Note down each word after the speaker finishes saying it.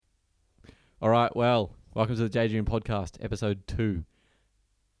All right, well, welcome to the Jadrian Podcast, episode 2.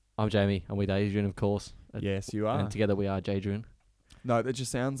 I'm Jamie, I'm with Adrian, of course. Yes, you are. And together we are Jadrian. No, that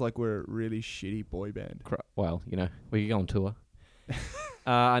just sounds like we're a really shitty boy band. Well, you know, we could go on tour.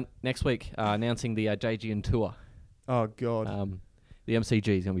 Next week, announcing the Jadrian tour. Oh, God. The MCG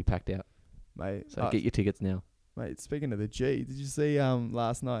is going to be packed out. Mate, So get your tickets now. Mate, speaking of the G, did you see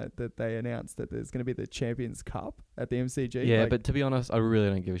last night that they announced that there's going to be the Champions Cup at the MCG? Yeah, but to be honest, I really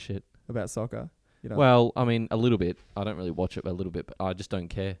don't give a shit. About soccer? You know? Well, I mean, a little bit. I don't really watch it a little bit, but I just don't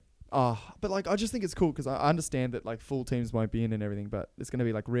care. But like, I just think it's cool because I understand that like full teams won't be in and everything, but it's going to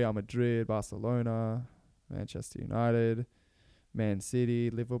be like Real Madrid, Barcelona, Manchester United, Man City,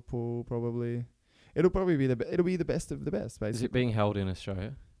 Liverpool, probably. It'll probably be it'll be the best of the best, basically. Is it being held in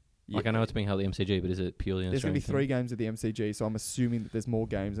Australia? Yeah. Like, I know it's being held at the MCG, but is it purely an There's going to be Australian 3 games at the MCG, so I'm assuming that there's more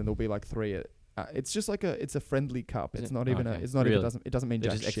games and there'll be like 3 at... it's just like it's a friendly cup. Is It's it? not even Okay. it's not Really? even it doesn't mean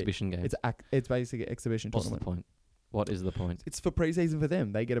They're jack just shit. exhibition games. It's basically an exhibition What's tournament. the point? What is the point? It's for preseason for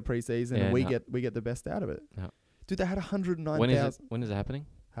them. They get a preseason Yeah, and we no. get the best out of it. No. Dude, they had 109,000. When is it happening?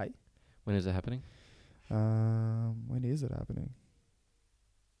 Hey? When is it happening? When is it happening?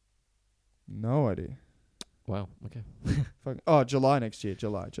 No idea. Wow, okay. July next year.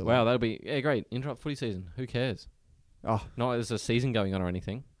 July. Wow, that'll be great. Interrupt footy season. Who cares? Oh, Not there's a season going on or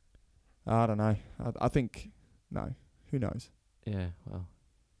anything. I don't know. I think no. Who knows? Yeah, well.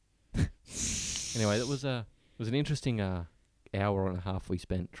 Anyway, it was an interesting hour and a half we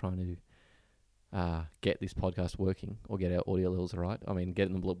spent trying to get this podcast working or get our audio levels right. I mean, get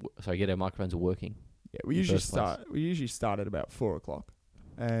our microphones working. Yeah, In we the usually first place. start at about 4:00,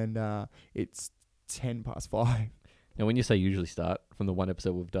 and it's 5:10. Now, when you say usually start from the one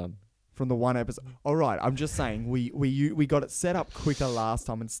episode we've done, From the one episode. All right, I'm just saying we got it set up quicker last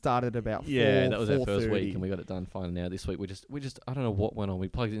time and started about 4. that was our first 4:30. week, and we got it done fine. Now this week we just I don't know what went on. We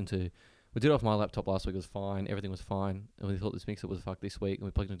plugged it into. We did it off my laptop last week. It was fine. Everything was fine. And we thought this mixer was fucked this week. And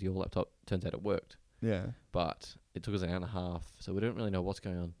we plugged it into your laptop. Turns out it worked. Yeah, But it took us an hour and a half. So we don't really know what's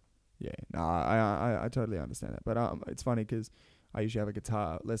going on. yeah. No, I totally understand that. But it's funny because I usually have a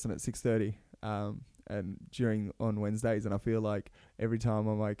guitar lesson at 6:30. And on Wednesdays, and I feel like every time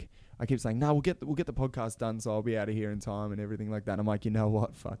I'm like, I keep saying, no, we'll get the podcast done, so I'll be out of here in time and everything like that. And I'm like, you know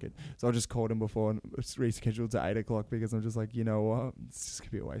what, fuck it. So I just called him before and rescheduled to 8:00 because I'm just like, you know what, it's just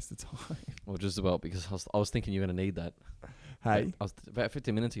gonna be a waste of time. Well, just about because I was thinking you're going to need that. Hey, I was about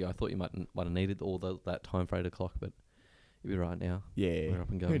 15 minutes ago. I thought you might have needed all that time for 8 o'clock, but you'll be right now. yeah, We're up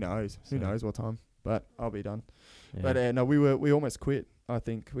and going. who knows? So- Who knows what time? But I'll be done. Yeah. But no, we almost quit. I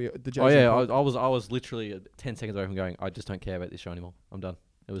think the Oh Jason yeah, pod- I was literally 10 seconds away from going. I just don't care about this show anymore. I'm done.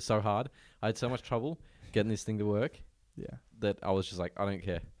 It was so hard. I had so much trouble getting this thing to work yeah. that I was just like, I don't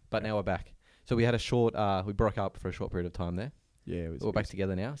care. But now we're back. So we had a short. We broke up for a short period of time there. Yeah, it was We're back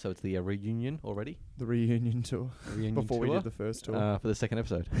together now. So it's the reunion already. the reunion tour Reunion before we tour, did the first tour. for the second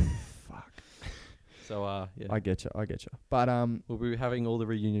episode. Fuck. So yeah, I get you. But we'll be having all the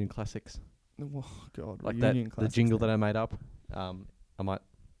reunion classics oh god, like reunion that. The classics jingle now. that I made up. I might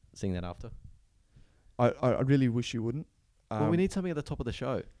sing that after. I really wish you wouldn't. Well, we need something at the top of the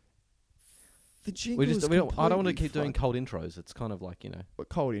show. the jingle. I don't want to completely keep doing fucked. cold intros. It's kind of like, you know. But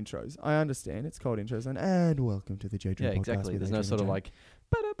cold intros. I understand it's cold intros and welcome to the J Dream Yeah, podcast. exactly. with There's no Adrian sort of and like. Jay.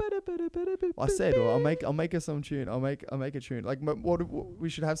 I said, well, I'll make us some tune. I'll make a tune. Like what we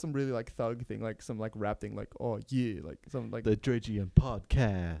should have some really like thug thing, like some like rap thing, like oh yeah, like some like The Dredgian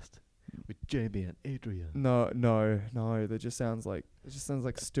Podcast with Jamie and Adrian. no. That just sounds like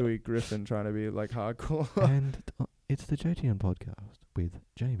Stewie Griffin trying to be like hardcore. And it's the JTN Podcast with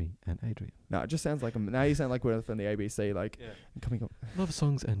Jamie and Adrian. No, it just sounds like now you sound like we're from the ABC, like coming up. Love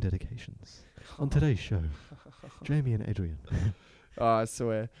songs and dedications. On today's show, Jamie and Adrian. I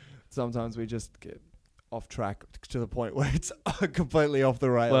swear, sometimes we just get off track to the point where it's completely off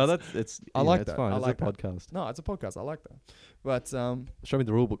the rails. Well, it's like it's that. fine. I It's like a that. podcast. No, it's a podcast. I like that. But Show me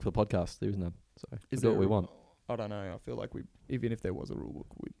the rule book for the podcast. There is none. So we do what we want. I don't know. I feel like even if there was a rule book,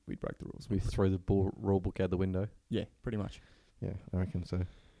 we'd break the rules. We throw the rule book out the window. Yeah, pretty much. Yeah, I reckon so.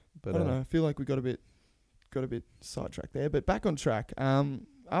 But I don't know. I feel like we got a bit sidetracked there, but back on track.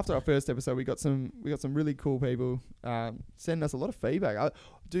 After our first episode, we got some really cool people sending us a lot of feedback.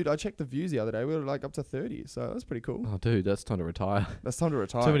 I checked the views the other day. We were like up to 30, so that's pretty cool. Oh, dude, that's time to retire. That's time to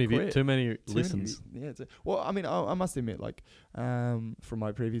retire. Too many listens. Well, I mean, I must admit, like, from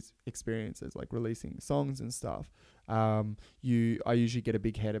my previous experiences, like releasing songs and stuff, I usually get a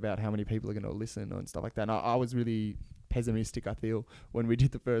big head about how many people are going to listen and stuff like that. And I was really pessimistic, I feel, when we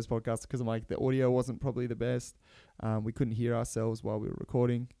did the first podcast because I'm like, the audio wasn't probably the best. We couldn't hear ourselves while we were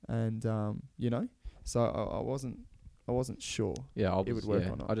recording, and so I I wasn't sure. Yeah, it would work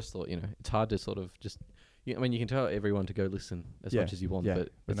or not. I just thought, it's hard to sort of just. I mean, you can tell everyone to go listen as Yeah, much as you want, yeah, but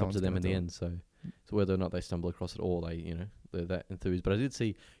but it's no up to one's them gonna in the do it. end. So whether or not they stumble across it, or they're that enthused. But I did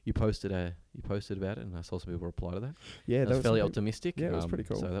see you posted about it, and I saw some people reply to that. Yeah, That was fairly some optimistic. Yeah, it was pretty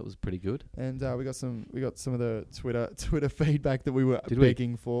cool. So that was pretty good. And we got some of the Twitter feedback that we were Did we?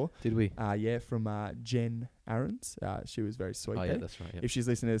 begging for. Did we? Yeah, from Jen Aarons. She was very sweet. Oh there. yeah, that's right. Yeah. If she's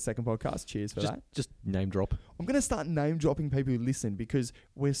listening to the second podcast, cheers for that. Just name drop. I'm going to start name dropping people who listen because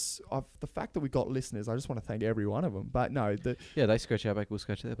the fact that we got listeners, I just want to thank every one of them. But no, Yeah, they scratch our back, we'll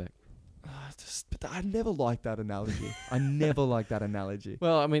scratch their back. but I never liked that analogy. I never liked that analogy.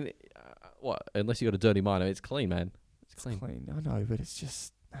 Well, I mean, what? Unless you got a dirty mind, I mean, it's clean, man. It's clean. I know, but it's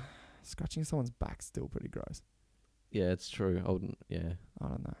just scratching someone's back's still pretty gross. Yeah, it's true. I wouldn't. Yeah, I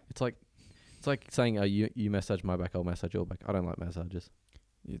don't know. it's like saying, you massage my back, I'll massage your back. I don't like massages.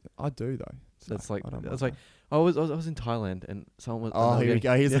 I do though. So it's like I don't it's mind like I was in Thailand and someone was. Oh, here we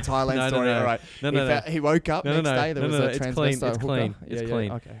go. Here's the Thailand story. All right. No. He woke up next day. There was a It's transvestite clean. It's hooker. clean. Yeah, It's yeah,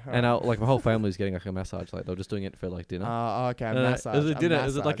 clean. Okay. all And right. like my whole family was getting like a massage. Like they were just doing it for like dinner. Okay. A No, massage. it was a dinner. It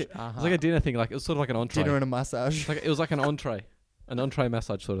was like massage. It was like a dinner thing. Like it was sort of like an entree. dinner and a massage. It was like an entree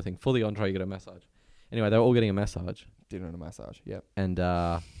massage sort of thing. For the entree, you get a massage. Anyway, they were all getting a massage, Dinner and a massage. Yep. and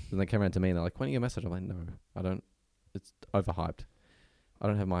then they came around to me and they're like, "Why don't you get a massage?" I'm like, "No, I don't. It's overhyped. I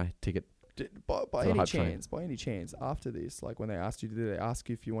don't have my ticket." By For the any hype train. chance, after this, like when they asked you, did they ask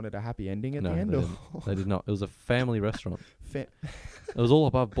you if you wanted a happy ending at No, the end? they Or didn't. They did not. It was a family restaurant. Fa- It was all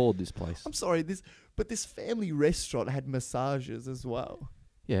above board. This place. I'm sorry, this family restaurant had massages as well.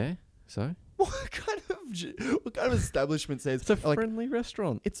 Yeah. So What kind of establishment says it's a like, friendly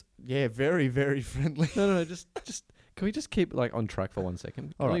restaurant. it's very, very friendly. No. Just. Can we just keep like on track for 1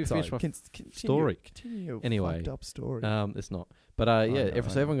 second? All Let right, me sorry. finish my story. Continue your Anyway, fucked up story. It's not. But I yeah, know, I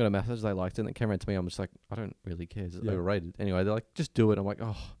so know. everyone got a massage, they liked it, and it came around to me. I'm just like, I don't really care. It's Yeah. overrated. Anyway, they're like, just do it. I'm like,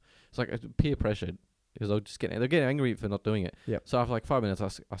 oh, it's like peer pressured because they're getting angry for not doing it. Yep. So after like 5 minutes,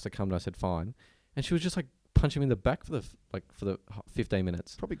 I succumbed. I said fine, and she was just like punching me in the back for the 15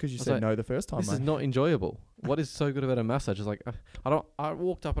 minutes. Probably because you I was said like, no the first time, This is mate. not enjoyable. What is so good about a massage? It's like I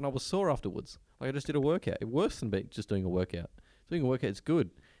walked up and I was sore afterwards. Like I just did a workout. It's worse than just doing a workout. Doing a workout is good,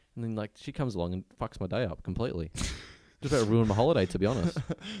 and then like she comes along and fucks my day up completely. Just about to ruin my holiday, to be honest.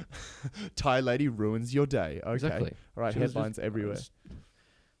 Thai lady ruins your day. Okay. Exactly. All right, She was headlines everywhere.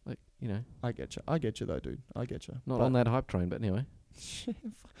 Like I get you though, dude. I get you. not on that hype train, but anyway.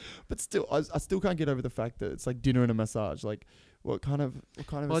 But still, I still can't get over the fact that it's like dinner and a massage. Like, what kind of?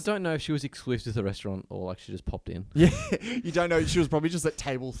 Well, I don't know if she was exclusive to the restaurant or like she just popped in. Yeah, you don't know. She was probably just at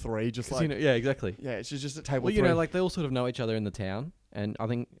table 3, just 'Cause, like yeah, exactly. yeah, she's just at table Well, 3. like they all sort of know each other in the town, and I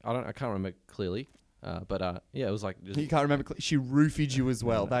can't remember clearly, but yeah, it was like just. You can't remember. She roofied you as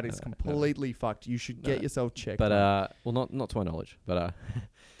well. No, That is completely fucked. You should get No. yourself checked. But man. well, not to my knowledge, but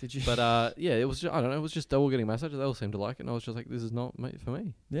Did you? but yeah, it was just, I don't know, it was just they were getting massages, they all seemed to like it, and I was just like, this is not made for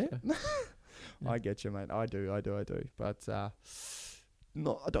me. Yeah. So, I get you, mate. I do. But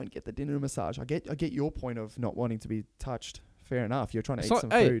no, I don't get the dinner massage. I get your point of not wanting to be touched. Fair enough. You're trying to It's eat not-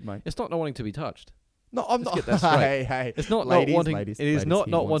 some hey, food, mate. It's not wanting to be touched. No, I'm let's not. get that straight. Hey, It's not ladies, not wanting. ladies, it is ladies, not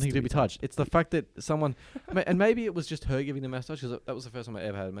he not wants wanting to be touched. It's the fact that someone, and maybe it was just her giving the massage because that was the first time I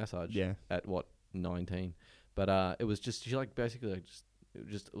ever had a massage. Yeah. At 19, but it was just she like basically like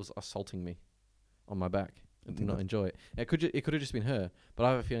it was assaulting me on my back. I did not enjoy it. It could have just been her, but I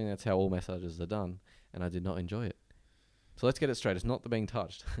have a feeling that's how all massages are done, and I did not enjoy it. So let's get it straight. It's not the being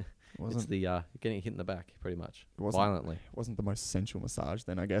touched. It's the getting hit in the back, pretty much, violently. Wasn't the most sensual massage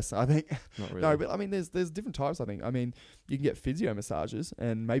then, I guess. I think. Not really. No, but I mean, there's different types. I think. I mean, you can get physio massages,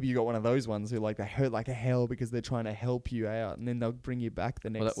 and maybe you got one of those ones who like they hurt like a hell because they're trying to help you out, and then they'll bring you back the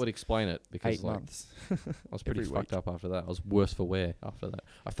next Well, that would explain it because 8 like, months. I was pretty every fucked week. up after that. I was worse for wear after that.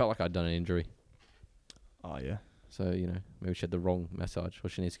 I felt like I'd done an injury. Oh yeah. So, maybe she had the wrong massage, or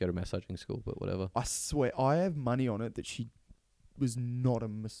she needs to go to massaging school, but whatever. I swear, I have money on it that she was not a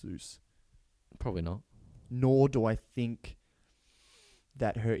masseuse. Probably not. Nor do I think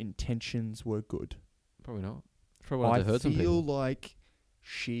that her intentions were good. Probably not. Probably wanted I to hurt some feel people. like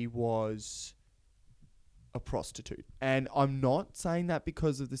she was a prostitute. And I'm not saying that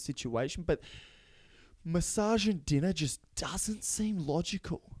because of the situation, but massage and dinner just doesn't seem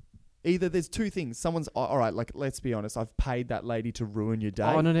logical. Either there's two things. Someone's all right, like let's be honest, I've paid that lady to ruin your day.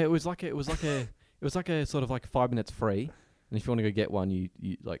 Oh no, it was like a sort of like 5 minutes free, and if you want to go get one, you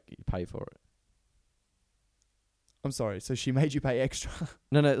pay for it. I'm sorry, so she made you pay extra.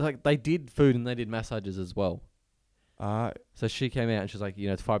 No, like they did food and they did massages as well. Uh So she came out and she's like,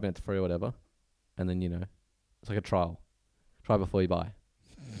 it's 5 minutes free or whatever, and then it's like a trial. Try before you buy.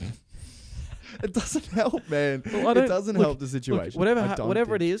 It doesn't help, man. Well, I It don't- doesn't look- help the situation. Whatever, I don't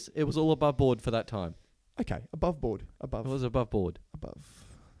whatever it think- is, it was all above board for that time. Okay, above board. It Above. was above board. Above.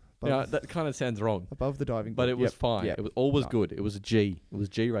 Yeah, that kind of sounds wrong, Above the diving but board. it was Yep, fine. yep. It was all was No. good. It was a G. It was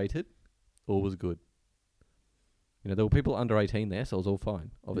G rated. All was good. You know, there were people under 18 there, so it was all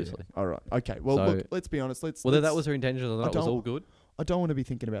fine. Obviously. Yeah. All right. Okay. Well, So- look, let's be honest. Whether that let's- was her intention or not, it was don't- all good. I don't want to be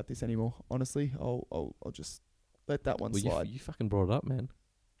thinking about this anymore. Honestly, I'll just let that one Well, slide. you fucking brought it up, man.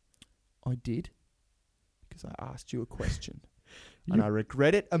 I did because I asked you a question, You- and I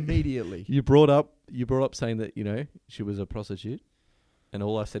regret it immediately. You brought up saying that, you know, she was a prostitute, and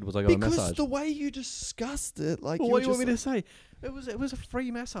all I said was I got a Because massage. the way you discussed it, like, Well, you what were do you want me just to say? It was a free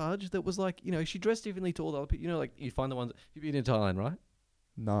massage that was like, you know, she dressed differently to all the other people. You know, like you find the ones you've been in Thailand, right?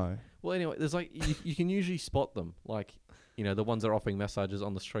 no. Well, anyway, there's like you can usually spot them, like, you know, the ones that are offering massages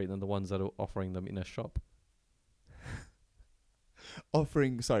on the street and the ones that are offering them in a shop.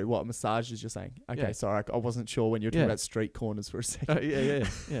 Offering, sorry, what massages you're saying? Okay, Yeah. sorry, I wasn't sure when you were talking Yeah. about street corners for a second. Yeah.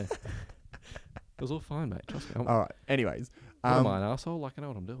 It was all fine, mate. Trust me. All right. Anyways, What am I, an asshole? Like, I know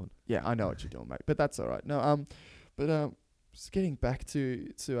what I'm doing. yeah, I know what you're doing, mate, but that's all right. No, just getting back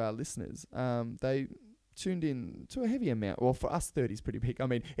to our listeners, they tuned in to a heavy amount. Well, for us, 30 is pretty big. I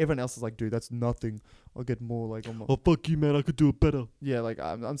mean, everyone else is like, dude, that's nothing. I'll get more like on my Oh, fuck you, man. I could do it better. yeah, like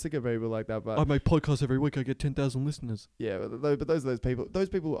I'm sick of people like that. But make podcasts every week. I get 10,000 listeners. yeah, but those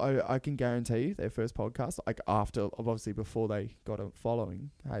people, I can guarantee you, their first podcast, like after, obviously before they got a following,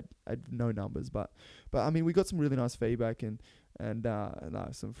 had no numbers, but I mean, we got some really nice feedback and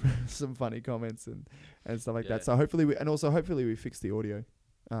some some funny comments and stuff like Yeah. that. So hopefully we fix the audio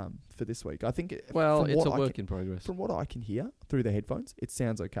for this week. I think Well, from it's what a I work can- in progress. from what I can hear through the headphones, it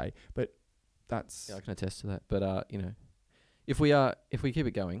sounds okay, but that's Yeah, I can attest to that. But you know, if we keep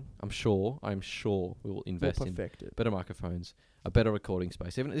it going, I'm sure we will invest we'll in perfect it. better microphones, a better recording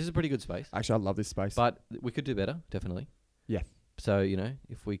space. Even this is a pretty good space, Actually, I love this space. but we could do better, definitely. Yeah. So you know,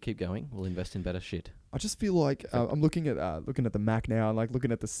 if we keep going, we'll invest in better shit. I just feel like I'm looking at the Mac now, and like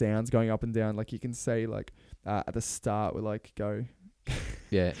looking at the sounds going up and down. Like you can say, like at the start, we like go.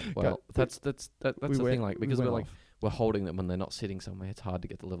 Yeah. Well, Go- that's the thing. Like because we we're went like off. we're holding them when they're not sitting somewhere. It's hard to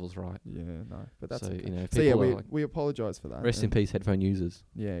get the levels right. Yeah, no, but that's so okay. you know, So yeah, people are we like, we apologize for that. rest in and- peace, headphone users.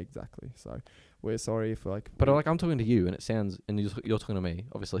 Yeah, exactly. So we're sorry if like. But we- like I'm talking to you, and it sounds, and you're talking to me,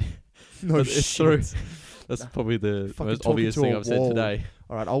 obviously. no but it's shit. true. That's probably the Fucking most talking obvious to thing a I've said wall. today.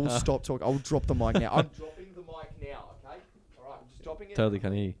 All right, I will stop talking. I will drop the mic now. I'm dropping the mic now. Okay. All right, I'm just dropping it. Totally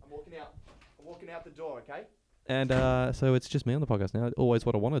can't hear you. I'm walking out. I'm walking out the door. Okay. And so it's just me on the podcast now. Always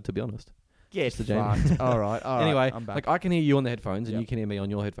what I wanted, to be honest. Get the Jamie. fucked. All right. All right. Anyway, I'm back. like I can hear you on the headphones, and Yep. you can hear me on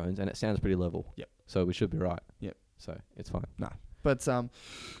your headphones, and it sounds pretty level. Yep. So we should be right. Yep. So it's fine. But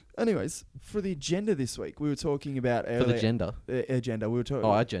anyways, for the agenda this week, we were talking about For the earlier- gender. agenda. We were talking.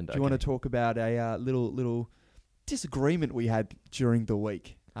 Oh, agenda. Do you want to talk about a little disagreement we had during the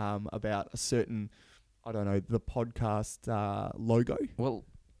week about a certain, I don't know, the podcast logo? Well,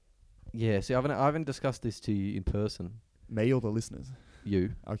 yeah. See, I haven't discussed this to you in person. Me or the listeners?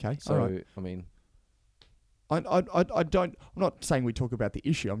 You. Okay. So all right. I mean, I don't. I'm not saying we talk about the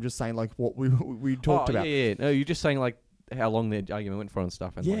issue. I'm just saying like what we talked about. Yeah. No, you're just saying like how long the argument went for and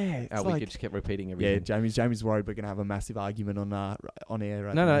stuff, and Yeah, like, it's how we like- just kept repeating Yeah, everything. Jamie's worried we're gonna have a massive argument on air.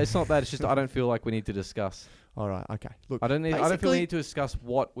 Right No, now. it's not that. It's just I don't feel like we need to discuss. All right. Okay. Look. I don't feel Basically- we need to discuss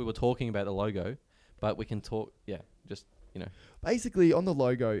what we were talking about the logo, but we can talk. Yeah, just Basically, on the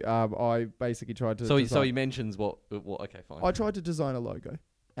logo, I basically tried to. so design, he mentions what. Okay, fine. I tried to design a logo,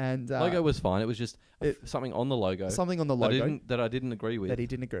 and Logo was fine. It was just something on the logo something on the that logo I didn't agree with. that he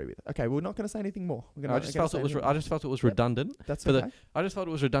didn't agree with. Okay, we're not going to say anything more. We're gonna, I just felt it was. I just felt it was redundant. That's for the- okay. I just felt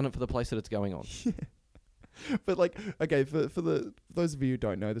it was redundant for the place that it's going on. But like, okay, for those of you who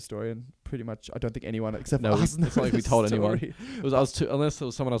don't know the story, and pretty much, I don't think anyone except No, for us it's know not like we the told anyone. story. It was us two, unless there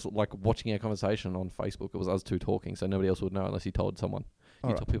was someone else like watching our conversation on Facebook. It was us two talking, so nobody else would know unless he told someone. All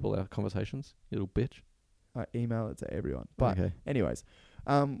You right. tell people our conversations, you little bitch. I email it to everyone. But okay. anyways,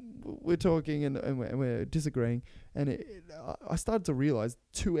 we're talking and we're disagreeing, and I started to realize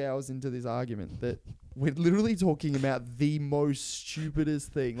 2 hours into this argument that we're literally talking about the most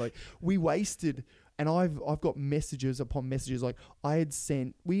stupidest thing. Like we wasted, and I've got messages upon messages. Like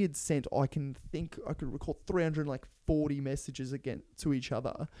we had sent. I could recall 340 messages again to each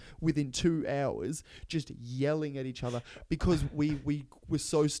other within 2 hours, just yelling at each other because we were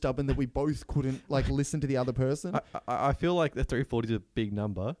so stubborn that we both couldn't like listen to the other person. I feel like the 340 is a big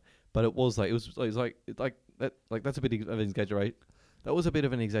number, but it was like that's a bit of an exaggeration. That was a bit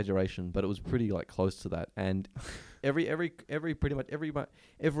of an exaggeration, but it was pretty like close to that. And every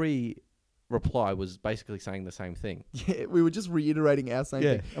reply was basically saying the same thing. Yeah, we were just reiterating our same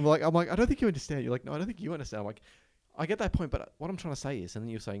thing. I'm like, I don't think you understand. You're like, no, I don't think you understand. I'm like, I get that point, but what I'm trying to say is, and then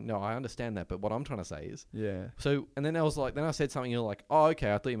you're saying, no, I understand that, but what I'm trying to say is, Yeah. so, and then I was like, then I said something, you're like, oh,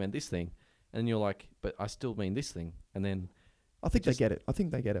 okay, I thought you meant this thing, and you're like, but I still mean this thing, and then I think they get it. I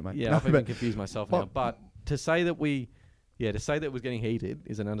think they get it, mate. yeah, No, I've even confused myself Well- now. But to say that it was getting heated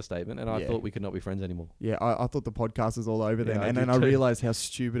is an understatement, and I Yeah. thought we could not be friends anymore. Yeah, I thought the podcast was all over then, Yeah, I and then did I too. realized how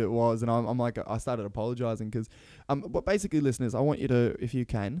stupid it was, and I'm like, I started apologizing because, but basically, listeners, I want you to, if you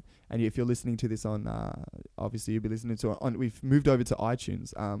can, and if you're listening to this on, obviously you'll be listening to it on. We've moved over to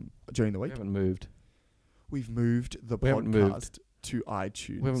iTunes during the We week. haven't moved. We've moved the We haven't moved. podcast to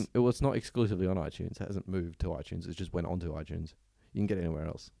iTunes. We haven't. It was not exclusively on iTunes. It hasn't moved to iTunes. It just went onto iTunes. You can get it anywhere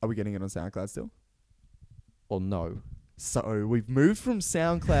else. Are we getting it on SoundCloud still? Well, no. So we've moved from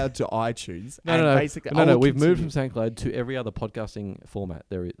SoundCloud to iTunes. No, and no, no. basically, No, I no. will We've moved continue. from SoundCloud to every other podcasting format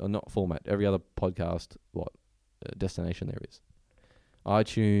there is, or not format. Every other podcast destination there is.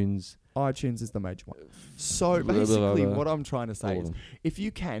 iTunes. iTunes is the major one. So blah, blah, basically, blah. what I'm trying to say All of is, them. if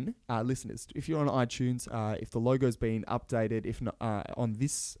you can, listeners, if you're on iTunes, if the logo's been updated, if not on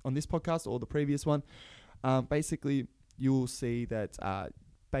this podcast or the previous one, basically you'll see that.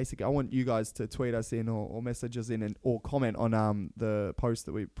 Basically, I want you guys to tweet us in or message us in or comment on the post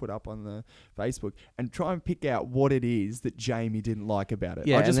that we put up on the Facebook and try and pick out what it is that Jamie didn't like about it.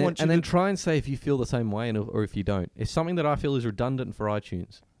 Yeah, I just want you and to then try and say if you feel the same way or if you don't. It's something that I feel is redundant for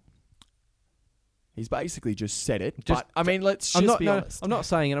iTunes. He's basically just said it. Just- But I mean, let's I'm just not. be No, honest. I'm not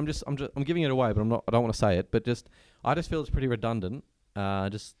saying it. I'm giving it away, but I don't want to say it. But I just feel it's pretty redundant.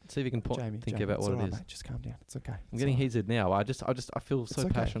 Just see if you can Jamie, think Jamie, about it's what all it right, is. mate. Just calm down. It's okay. I'm It's getting all right. heated now. I feel It's so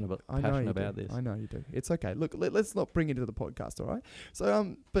okay. passionate I know about you do. this. I know you do. It's okay. Look, let's not bring it into the podcast, all right?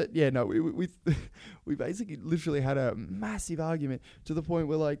 So, but yeah, no, we basically literally had a massive argument to the point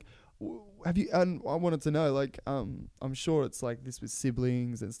where like, have you? And I wanted to know, like, I'm sure it's like this with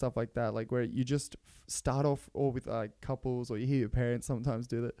siblings and stuff like that, like where you just start off or with like couples, or you hear your parents sometimes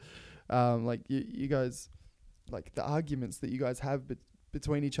do that. Like you guys, like the arguments that you guys have,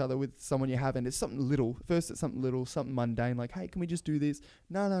 between each other with someone you have, and it's something little. First it's something little, something mundane, like, hey, can we just do this?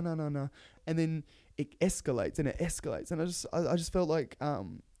 No. And then it escalates, and I just felt like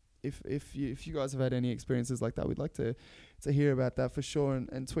if you guys have had any experiences like that, we'd like to hear about that for sure,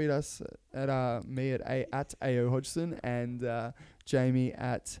 and tweet us at me at AO Hodgson and Jamie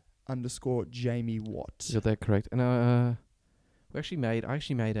at _Jamie Watt. You got that correct. And I actually made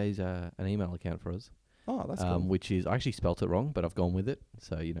an email account for us. Oh, that's cool. Which is, I actually spelt it wrong, but I've gone with it.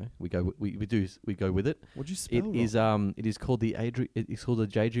 So we go with it. What'd you spell It is called the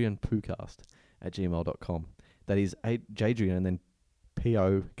Jadrian Poocast at gmail.com. That is Jadrian and then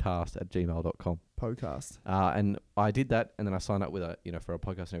POcast@gmail.com. Podcast. And I did that, and then I signed up with for a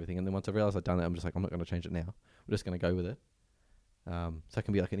podcast and everything. And then once I realized I'd done that, I'm just like, I'm not going to change it now. We're just going to go with it. So it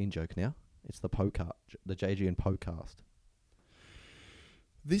can be like an in joke now. It's the Jadrian Poocast.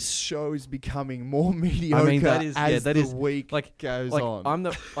 This show is becoming more mediocre as the week goes on. I'm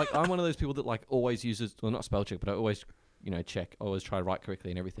one of those people that like always uses, well, not spell check, but I always check. I always try to write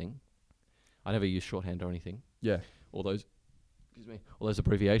correctly and everything. I never use shorthand or anything. Yeah. All those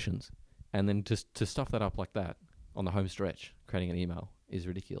abbreviations, and then just to stuff that up like that on the home stretch, creating an email is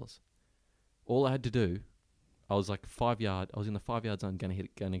ridiculous. All I had to do, I was like 5 yard. I was in the 5 yard zone,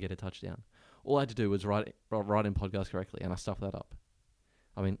 gonna get a touchdown. All I had to do was write in podcast correctly, and I stuffed that up.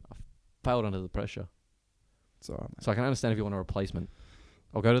 I mean, I failed under the pressure. It's all right, mate. So I can understand if you want a replacement.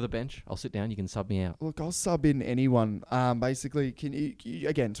 I'll go to the bench. I'll sit down. You can sub me out. Look, I'll sub in anyone. Basically, can you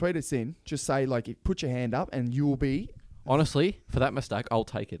again tweet us in? Just say put your hand up, and you will be. Honestly, for that mistake, I'll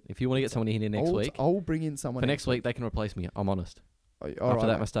take it. If you want to get someone in here next week, I'll bring in someone for next week they can replace me. I'm honest. All After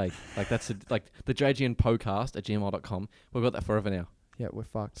that mate. mistake, like that's the JGN Podcast at gmail.com. We've got that forever now. Yeah, we're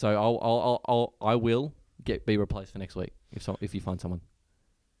fucked. So I will be replaced for next week if you find someone.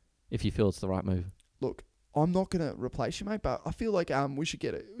 If you feel it's the right move. Look, I'm not gonna replace you, mate, but I feel like we should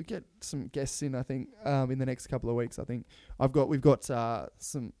get some guests in. I think in the next couple of weeks. I think we've got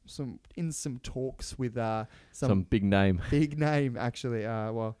some talks with Some big name. big name actually.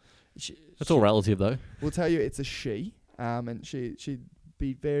 That's all relative though. We'll tell you it's a she. And she's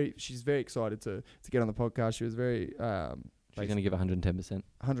very excited to get on the podcast. She was very She's going to give 110%.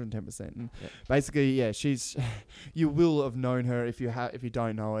 110%. And Yeah. basically, yeah, she's. You will have known her if you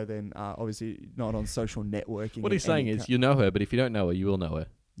don't know her. Then obviously not on social networking. What he's saying is, you know her, but if you don't know her, you will know her.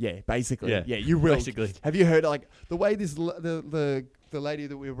 yeah, basically, Yeah. yeah, you will. Basically. Have you heard like the way the lady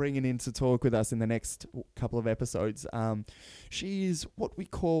that we're bringing in to talk with us in the next couple of episodes? She is what we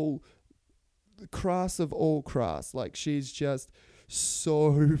call the crass of all crass. Like she's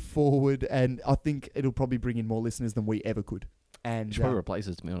so forward, and I think it'll probably bring in more listeners than we ever could. And She probably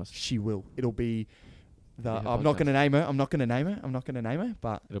replaces, to be honest. she will. It'll be the. Be her I'm not podcast. going to name her. I'm not going to name her.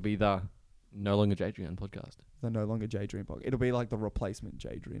 But It'll be the No Longer Jadrian podcast. the no longer Jadrian podcast. It'll be like the replacement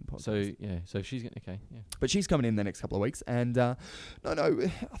Jadrian podcast. So, yeah. So she's going to... Okay, yeah. But she's coming in the next couple of weeks, and no,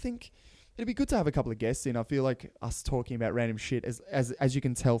 I think it'd be good to have a couple of guests in. I feel like us talking about random shit, as you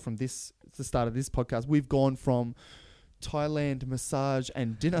can tell from the start of this podcast, we've gone from Thailand massage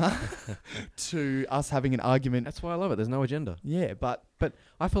and dinner to us having an argument. That's why I love it. There's no agenda. Yeah, but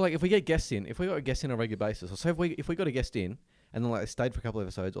I feel like if we get guests in, if we got a guest in on a regular basis, or so if we got a guest in and then like they stayed for a couple of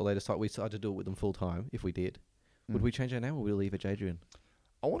episodes, or we decided to do it with them full time, if we did, would we change our name or would we leave it Jadrian?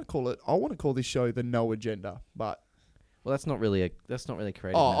 I want to call this show the No Agenda, but Well, that's not really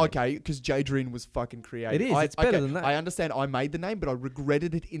creative. oh, name. okay, because Jadrian was fucking creative. It is. It's better than that. I understand. I made the name, but I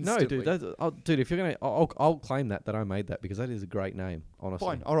regretted it instantly. No, dude, if you're gonna, I'll claim that I made that because that is a great name. Honestly.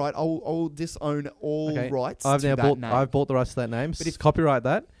 Fine. All right. I'll disown all Okay, rights. I've to now that bought. name. I've bought the rights to that name. But if- Copyright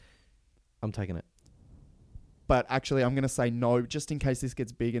that, I'm taking it. But actually, I'm going to say no, just in case this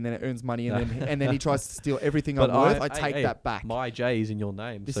gets big and then it earns money, and No. then he tries to steal everything But I'm worth. I hey, take that back. My J is in your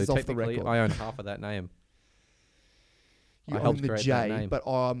name, This so is off the technically record. I own half of that name. You I own helped the create that J, name. but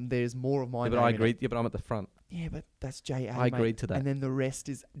there's more of my Yeah, name. but I in it. agreed. Yeah, but I'm at the front. Yeah, but that's J A. I agreed to that. And then the rest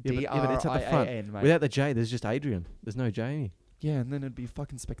is Yeah, D but it's R at the I front. A N, mate. Without the J, there's just Adrian. There's no J. Yeah, and then it'd be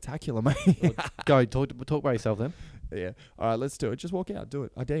fucking spectacular, mate. Go talk by yourself then. Yeah. All right, let's do it. Just walk out. Do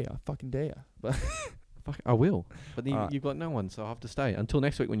it. I dare you. I fucking dare you. But Fuck, I will. But then Alright. you've got no one, so I have to stay until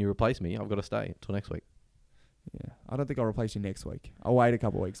next week. When you replace me, I've got to stay until next week. yeah, I don't think I'll replace you next week. I'll wait a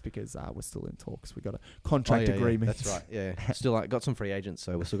couple of weeks because we're still in talks. We got a contract agreement. That's right. Yeah, still got some free agents,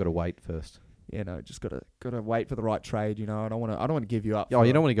 so we still got to wait first. Yeah, no, just gotta wait for the right trade. You know, I don't want to give you up. Oh,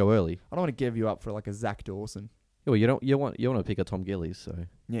 you don't want to go early. I don't want to give you up for like a Zach Dawson. Yeah, well, you want to pick a Tom Gillies, so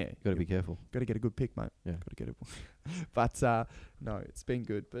Yeah, you got to be careful. got to get a good pick, mate. Yeah. Got to get it. But no, it's been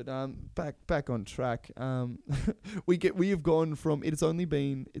good. But back on track. We have gone from it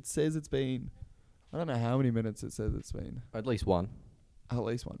says it's been I don't know how many minutes it says it's been. At least one. At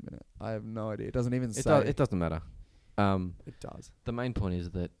least 1 minute. I have no idea. It doesn't even It say. it doesn't matter. It does. The main point is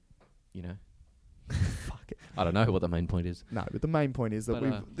that, Fuck it. I don't know what the main point is. No, but the main point is that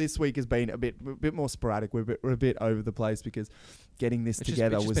But, this week has been a bit more sporadic. We're a bit over the place because getting this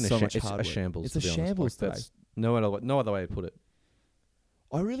together it's was been so much it's hard a work. shambles. It's to a be honest. shambles today. That's no other way to put it.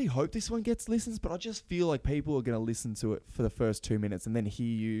 I really hope this one gets listens, but I just feel like people are going to listen to it for the first 2 minutes and then hear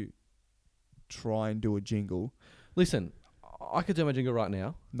you try and do a jingle. Listen, I could do my jingle right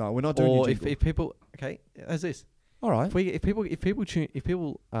now. No, we're not doing Or a if jingle. people, okay, as this. All right. If people send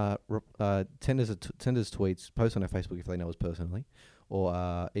us tweets, post on our Facebook if they know us personally,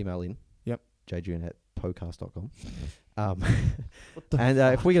 or email in. Yep. jjune@podcast.com. What the And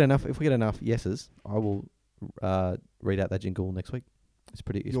fuck? if we get enough yeses, I will read out that jingle next week. It's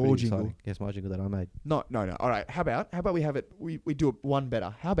pretty Your jingle? exciting. Yes, my jingle that I made. No. All right. How about we have it? We do it one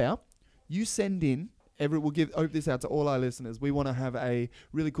better. How about you send in we'll open this out to all our listeners. We want to have a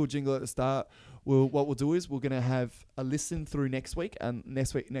really cool jingle at the start. What we'll do is we're going to have a listen through next week and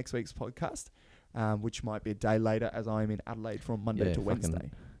next week's podcast, which might be a day later as I'm in Adelaide from Monday Yeah, to fucking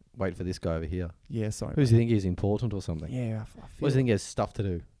Wednesday. Wait for this guy over here. Yeah, sorry. Who does he think he's important or something? Yeah, I What feel does he think he has stuff to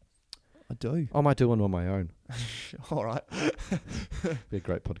do? I do. I might do one on my own. All right. Be a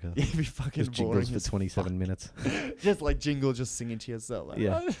great podcast. It'd be fucking Just boring. jingles for 27 minutes. Just like jingle, just singing to yourself. Like,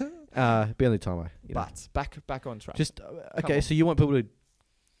 Yeah. Be only time But back on track. Just Come okay. on. So you want people to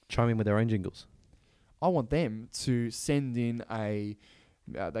chime in with their own jingles? I want them to send in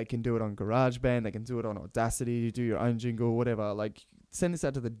they can do it on GarageBand, they can do it on Audacity, do your own jingle, whatever. Like, send this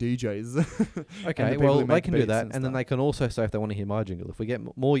out to the DJs. Okay, the people well who they make can do beats that, and and then stuff. they can also say if they want to hear my jingle. If we get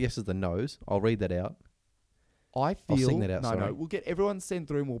more yeses than nos, I'll read that out. I feel I'll sing that out, no, sorry. we'll get everyone sent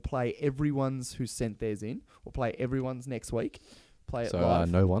through and we'll play everyone's who sent theirs in. We'll play everyone's next week. Play it So live.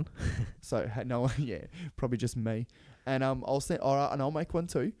 no one. So no, yeah, probably just me. And I'll send. All right, and I'll make one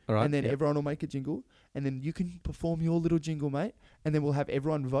too. All right. And then yep. everyone will make a jingle, and then you can perform your little jingle, mate. And then we'll have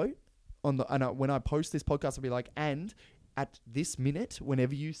everyone vote on the. And when I post this podcast, I'll be like, and at this minute,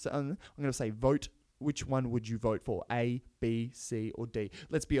 whenever you, I'm gonna say vote. Which one would you vote for? A, B, C, or D?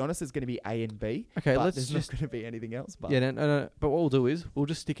 Let's be honest. It's going to be A and B. Okay, but let's there's just not going to be anything else. But yeah, no. But what we'll do is we'll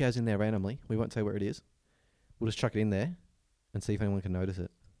just stick ours in there randomly. We won't say where it is. We'll just chuck it in there, and see if anyone can notice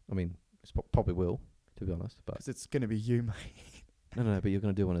it. I mean, it's probably will, to be honest. But 'cause it's going to be you, mate. no. But you're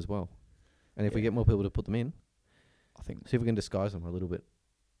going to do one as well. And if we Yeah. get more people to put them in, I think. see if we can disguise them a little bit.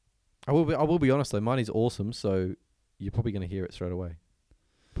 I will be honest though. Mine is awesome, so you're probably going to hear it straight away.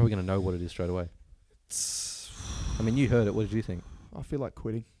 Probably going to know what it is straight away. I mean, you heard it. What did you think? I feel like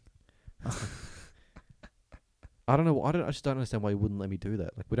quitting. I don't know. I just don't understand why you wouldn't let me do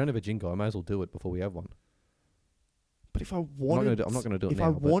that. Like, we don't have a jingle. I may as well do it before we have one. But if I I'm wanted, not going to do it if now.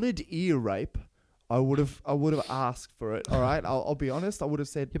 I but- wanted ear rape, I would have asked for it. All right, I'll be honest. I would have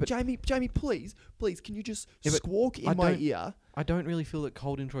said, Yeah, but- Jamie, please, can you just Yeah, but squawk I in my don't- ear? I don't really feel that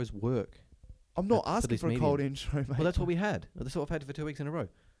cold intros work. I'm not for asking this for a cold medium. intro, mate. Well, that's what we had. That's what I've had for 2 weeks in a row.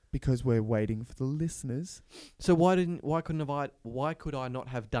 because we're waiting for the listeners. So why could I not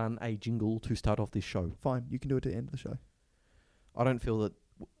have done a jingle to start off this show? Fine, you can do it at the end of the show. I don't feel that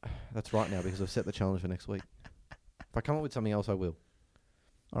that's right now because I've set the challenge for next week. If I come up with something else, I will.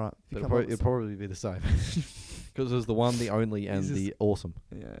 All right, if you But come up it'll with probably be the same because it was the one, the only, and Is this- the awesome.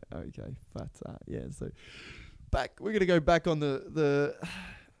 yeah, okay, but yeah. So we're gonna go back on the.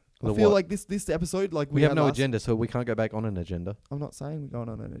 I The feel what? like this episode, like We have had no last- agenda, so we can't go back on an agenda. I'm not saying we're going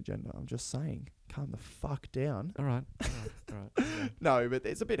on an agenda. I'm just saying, calm the fuck down. All right. All right. No, but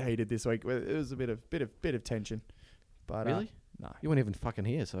it's a bit heated this week. It was a bit of tension. But Really? no, You weren't even fucking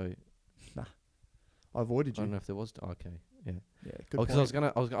here, so I avoided I you. don't know if there was. Okay. Yeah. Yeah, good Oh, because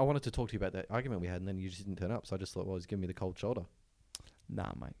point. I wanted to talk to you about that argument we had, and then you just didn't turn up. So I just thought, well, he's giving me the cold shoulder.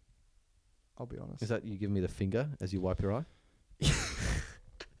 Nah, mate. I'll be honest. Is that you giving me the finger as you wipe your eye?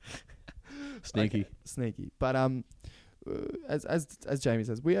 Sneaky. Okay, sneaky. But as Jamie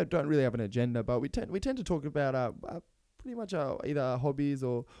says, we don't really have an agenda, but we tend to talk about pretty much either our hobbies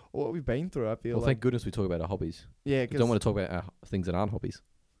or what we've been through. I feel Well, like thank goodness we talk about our hobbies. yeah, We because don't want to talk about our things that aren't hobbies.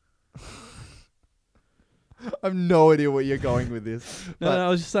 I have no idea where you're going with this. No, I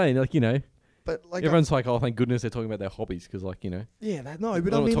was just saying, like, But like everyone's like, oh, thank goodness they're talking about their hobbies because, like, yeah, that, no, we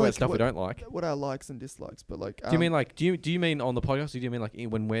but don't I want to mean talk like about stuff we don't like. what our likes and dislikes. But like, Do you mean like, do you mean on the podcast, or do you mean like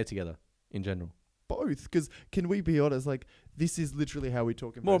when we're together in general? both? Because can we be honest? Like, this is literally how we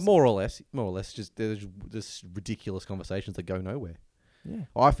talk in person. More or less. Just there's just ridiculous conversations that go nowhere. Yeah.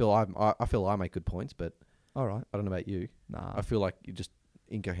 I feel I make good points, but All right. I don't know about you. Nah. I feel like you're just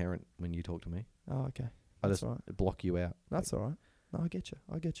incoherent when you talk to me. Oh, okay. I That's just all right. block you out. That's all right. No, I get you.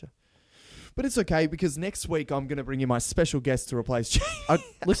 But it's okay because next week I'm going to bring in my special guest to replace Jay.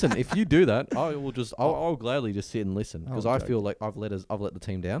 Listen, if you do that, I'll gladly just sit and listen because Oh, I joke. feel like I've let the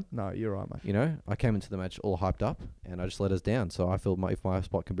team down. No, you're right, mate. You know, I came into the match all hyped up and I just let us down. So I feel if my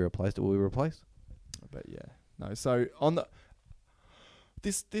spot can be replaced, it will be replaced. But yeah, no. So on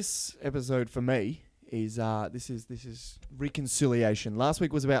this episode for me is this is reconciliation. Last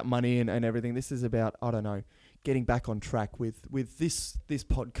week was about money and everything. This is about, I don't know, getting back on track with this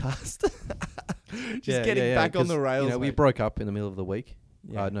podcast. Just getting back on 'cause, the rails. You know, we mate. broke up in the middle of the week.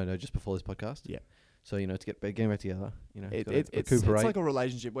 Yeah. No, just before this podcast. Yeah. So to getting back together, gotta It's recuperate. like a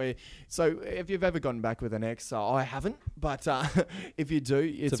relationship where, so if you've ever gotten back with an ex, I haven't, but if you do,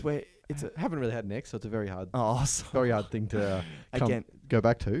 it's where it's a, I haven't really had an ex, so it's a very hard thing to again, go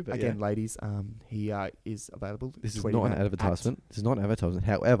back to. But again, ladies, he is available. this is Tweet not him an at- advertisement. This is not an advertisement.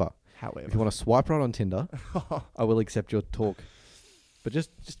 However, However, if you want to swipe right on Tinder, I will accept your talk. But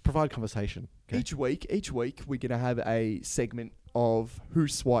just provide conversation. Okay? each week we're gonna have a segment of who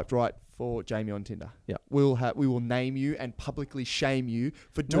swiped right for Jamie on Tinder. Yeah. we will name you and publicly shame you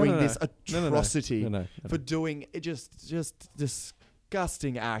for No, doing no, this no. atrocity. No. For doing it, just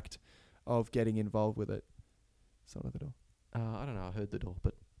disgusting act of getting involved with it. Sort of the door. I don't know. I heard the door,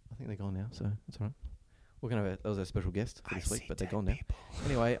 but I think they're gone now, so it's all right. That was our special guest for this week, but they're gone now.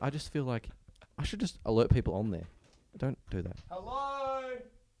 Anyway, I just feel like I should just alert people on there. Don't do that. Hello.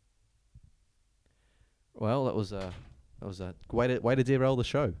 Well, that was a way to derail the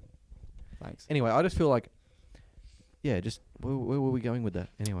show. Thanks. Anyway, I just feel like, just where were we going with that?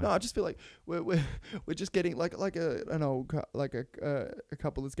 Anyway, No, I just feel like we're just getting like a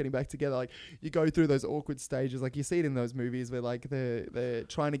couple that's getting back together. Like you go through those awkward stages, like you see it in those movies where like they're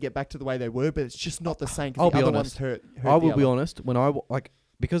trying to get back to the way they were, but it's just not the same. 'Cause I'll the be other honest. one's hurt I will the be other. honest. When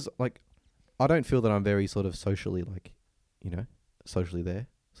because I don't feel that I'm very sort of socially socially there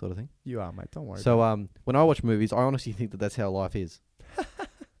sort of thing. You are, mate. Don't worry. So when I watch movies, I honestly think that that's how life is.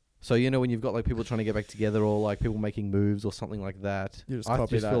 So when you've got like people trying to get back together or like people making moves or something like that, You just I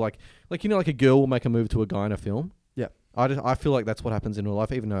copy just that. feel like like a girl will make a move to a guy in a film. Yeah. I feel like that's what happens in real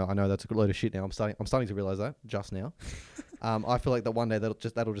life, even though I know that's a load of shit now. I'm starting to realize that just now. I feel like that one day that'll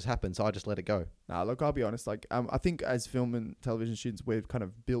just happen, so I just let it go. Nah, look, I'll be honest. Like, I think as film and television students, we've kind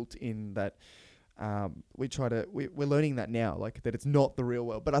of built in that. We're learning that now, like that it's not the real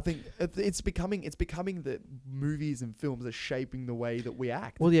world. But I think it's becoming that movies and films are shaping the way that we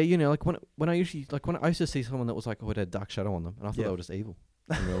act. Well, yeah, like when I used to see someone that was like, it had a dark shadow on them, and I thought Yeah. they were just evil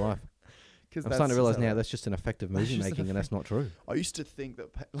in real life. 'Cause I'm starting to realize so- now that's just an effective That's movie just an making, and that's not true. I used to think that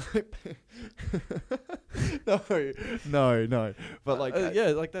no, but like yeah,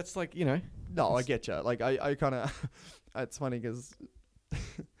 like that's like, you know. no, I get you. Like I kind of it's funny because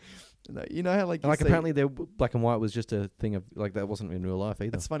no, you know how like And like apparently their black and white was just a thing of like that wasn't in real life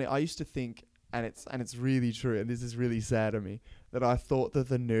either. it's funny. I used to think, and it's really true, and this is really sad to me, that I thought that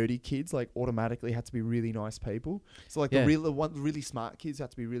the nerdy kids like automatically had to be really nice people. So like Yeah. the really smart kids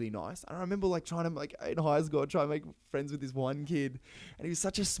had to be really nice. And I remember like trying to like in high school try to make friends with this one kid, and he was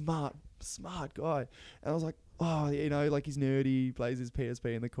such a smart guy. And I was like, oh, you know, like he's nerdy, plays his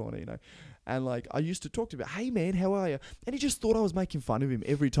PSP in the corner, you know. And like I used to talk to him, hey man, how are you? And he just thought I was making fun of him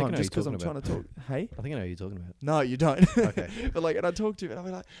every think I time know just who because you're I'm talking trying to talk. Hey. I think I know who you're talking about. No, you don't. Okay. But like, and I talk to him, and I'll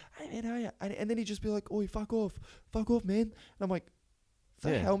be like, "Hey man, how are you?" And then he'd just be like, "Oh, fuck off, man." And I'm like,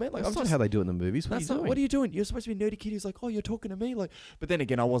 "The hell, man!" Like, that's I'm not just. how they do it in the movies. That's not. What are you doing? You're supposed to be a nerdy kid. He's like, "Oh, you're talking to me." Like, but then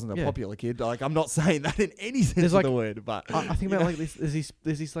again, I wasn't a Yeah. popular kid. Like, I'm not saying that in any sense There's of like- the word. But I think you about know? like this.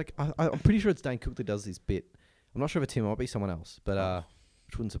 There's this like I'm pretty sure it's Dane Cook that does this bit. I'm not sure if it's him. It might be someone else, but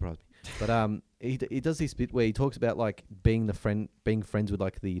which wouldn't surprise me. But he does this bit where he talks about like being friends with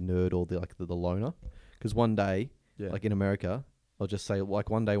like the nerd or the loner. Because one day, yeah, like in America, I'll just say like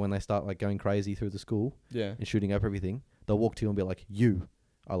one day when they start like going crazy through the school yeah. and shooting up everything, they'll walk to you and be like, "You,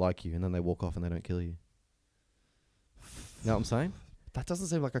 I like you," and then they walk off and they don't kill you. You know what I'm saying? That doesn't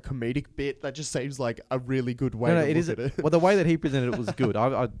seem like a comedic bit. That just seems like a really good way No, to it look is. at it. Well, the way that he presented it was good.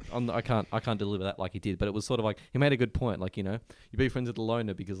 I can't deliver that like he did, but it was sort of like he made a good point. Like, you know, you be friends with the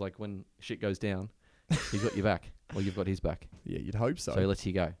loner because like when shit goes down, he's got your back, or you've got his back, Yeah, you'd hope so. so he lets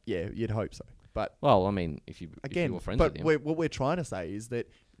you go. Yeah, you'd hope so. But Well, I mean, if you again, were friends but with him, what we're trying to say is that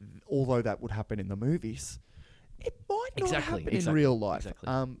although that would happen in the movies, it might not Exactly, happen in exactly, real life.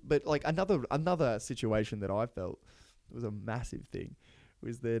 exactly. But like another situation that I felt was a massive thing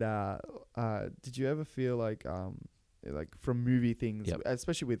was that did you ever feel like from movie things, Yep.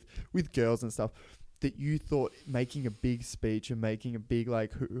 especially with girls and stuff, that you thought making a big speech and making a big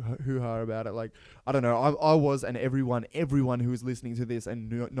like hoo-ha about it, like I don't know, I was, and everyone who is listening to this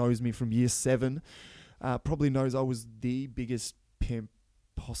and knows me from year 7 probably knows I was the biggest pimp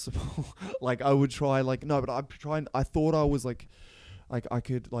possible. Like I would try like no, but I thought I was like I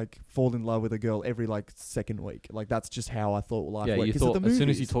could like fall in love with a girl every like second week. Like that's just how I thought life yeah, worked. you 'Cause of thought the as soon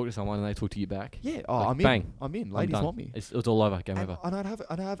as you movies. talk to someone and they talk to you back, Yeah, like, I'm in. bang, I'm in. I'm Ladies done. want me. It's all over. Game And, over.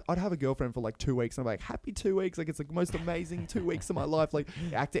 and I'd have a girlfriend for like 2 weeks, and I'm like, happy 2 weeks, like it's like the most amazing 2 weeks of my life, like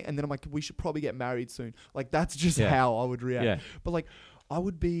acting. And then I'm like, we should probably get married soon. Like that's just Yeah. how I would react. Yeah, But like, I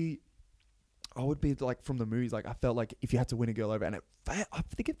would be like from the movies. Like I felt like if you had to win a girl over, and I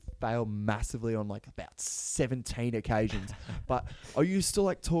think it failed massively on like about 17 occasions. But I used to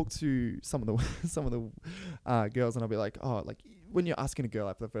like talk to some of the girls, and I'll be like, oh, like when you're asking a girl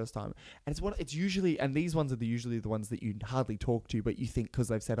out for the first time, and it's usually, and these ones are usually the ones that you hardly talk to, but you think because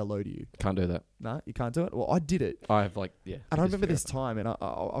they've said hello to you. can't do that. No, you can't do it. Well, I did it. I have like and And I remember this time, and I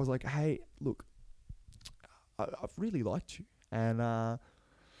was like, "Hey, look, I've really liked you, and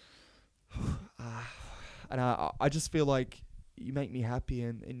I just feel like you make me happy,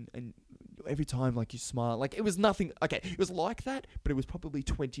 and every time like you smile, like it was nothing. Okay, it was like that, but it was probably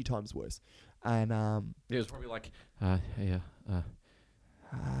 20 times worse, and it was probably like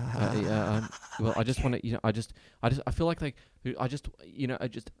well, I just want to, you know, I feel like yeah,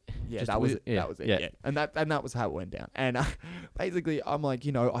 just that was with- it. yeah, That was it. yeah. Yeah. And that was how it went down. And basically, I'm like,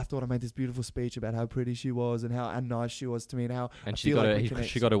 you know, I thought I made this beautiful speech about how pretty she was and how nice she was to me, and how and I she feel got like her, we connect.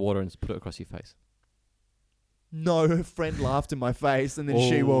 she got her water and put it across your face. No, her friend laughed in my face, and then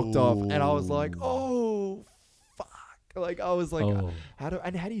she walked off, and I was like, oh, fuck. Like I was like, Oh. how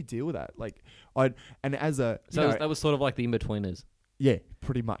do you deal with that? Like as a you So know, that was sort of like the in-betweeners. yeah,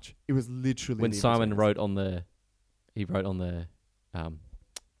 pretty much. It was literally When the Simon in-betweeners. wrote on the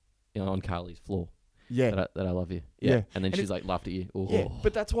on Carly's floor Yeah. that I love you. Yeah. And then And she's like laughed at you. Oh. Yeah,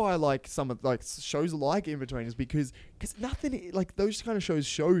 but that's why I like some of like shows like In-Betweeners, because nothing like those kind of shows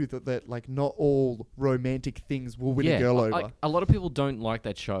show that like not all romantic things will win a girl over. A lot of people don't like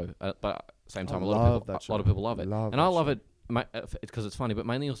that show, but at the same time, I a love that lot of people love it, Love and I that love show. it because it's funny, but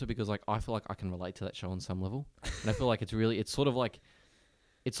mainly also because like I feel like I can relate to that show on some level, and I feel like it's sort of like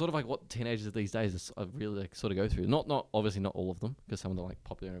what teenagers these days are really like sort of go through. Not obviously not all of them, because some of them are like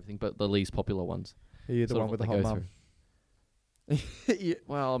popular and everything, but the least popular ones. You're the sort one of with the what they hot go mum. Yeah.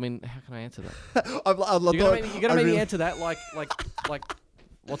 Well, I mean, how can I answer that? I You're gonna maybe really- answer that like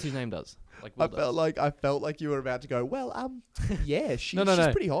what's his name does? Like Will does. I felt like you were about to go, well, yeah, she's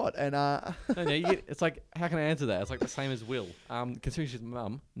No. pretty hot, and No, it's like, how can I answer that? It's like the same as Will. Considering she's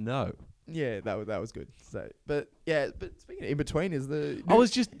mum, no. Yeah, that was good. So, but speaking of In Between is the I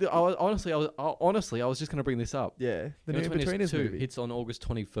was just gonna bring this up. the new In Betweeners 2 movie. hits on August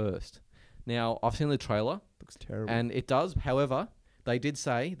 21st. Now I've seen the trailer, Looks terrible. and it does. However, they did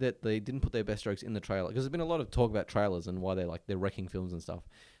say that they didn't put their best jokes in the trailer because there's been a lot of talk about trailers and why they're wrecking films and stuff.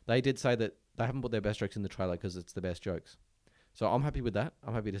 They did say that they haven't put their best jokes in the trailer because it's the best jokes. So I'm happy with that.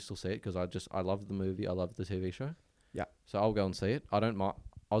 I'm happy to still see it because I love the movie. I love the TV show. Yeah. So I'll go and see it. I don't mind.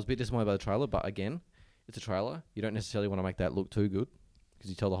 I was a bit disappointed by the trailer, but again, it's a trailer. You don't necessarily want to make that look too good because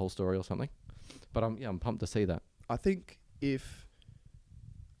you tell the whole story or something. But I'm pumped to see that. I think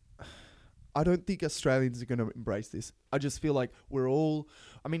I don't think Australians are going to embrace this. I just feel like we're all...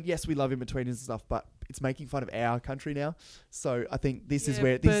 I mean, yes, we love In-Betweeners and stuff, but it's making fun of our country now. So I think this is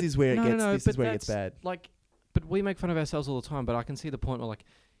where it gets bad. But we make fun of ourselves all the time. But I can see the point where, like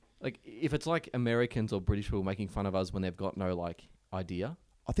if it's like Americans or British people making fun of us when they've got no idea.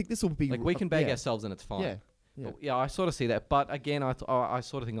 I think this will be... we can bag ourselves and it's fine. Yeah. Yeah, I sort of see that. But again, I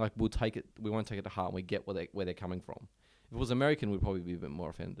sort of think we won't take it to heart and we get where they're coming from. If it was American, we'd probably be a bit more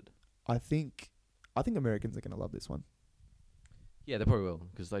offended. I think Americans are going to love this one. Yeah, they probably will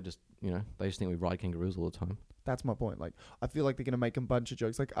because they just think we ride kangaroos all the time. That's my point. Like, I feel like they're going to make a bunch of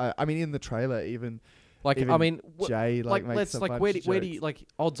jokes. Like, I mean, in the trailer, Jay makes a bunch where of do you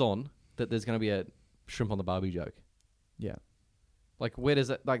odds on that there's going to be a shrimp on the Barbie joke? Yeah. Like, where does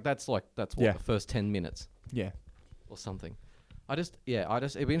it... that's what, Yeah. the first 10 minutes? Yeah. Or something. It'd be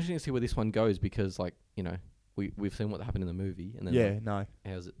interesting to see where this one goes because, we've seen what happened in the movie. And then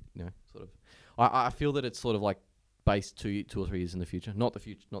how's it, sort of... I feel that it's sort of, based 2 or 3 years in the future. Not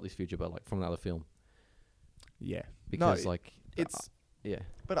this future, but, from another film. Yeah. Because, yeah.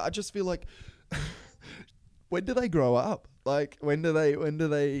 But I just feel like... when do they grow up? Like, when do they...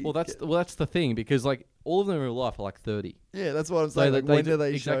 Well, that's the thing because, all of them in real life are 30. Yeah, that's what I'm saying. When do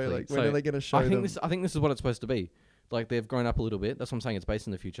they show? When are they going to show I think them? this is what it's supposed to be. They've grown up a little bit. That's what I'm saying. It's based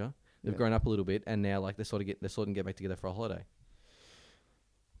in the future. They've grown up a little bit, and now they're sort of get back together for a holiday.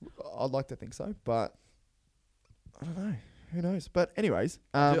 I'd like to think so, but I don't know. Who knows? But anyways,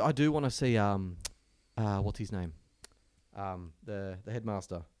 I do want to see what's his name? The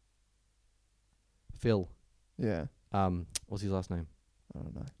headmaster. Phil. Yeah. What's his last name? I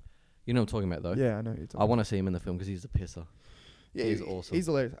don't know. You know what I'm talking about, though. Yeah, I know. I want to see him in the film because he's a pisser. Yeah, he's awesome. He's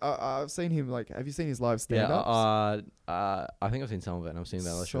hilarious. I've seen him. Have you seen his live stand-ups? Yeah. I think I've seen some of it, and I've seen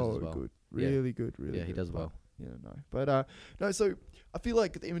that other shows as well. Good. Really good. Really. Yeah, he does well. Yeah, no. But no. So I feel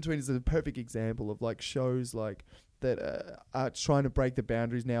like The In-Between is a perfect example of shows that are trying to break the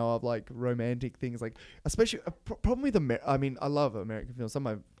boundaries now of romantic things, especially problem with I mean, I love American films. Some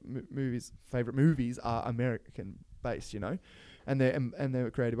of my favorite movies are American based, and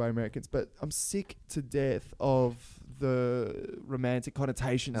they're created by Americans. But I'm sick to death of the romantic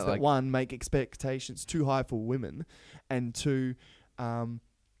connotations that one, make expectations too high for women, and two,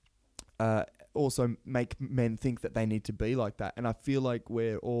 also make men think that they need to be like that. And I feel like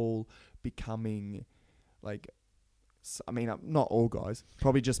we're all becoming I mean, not all guys,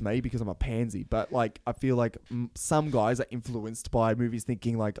 probably just me because I'm a pansy, but I feel like some guys are influenced by movies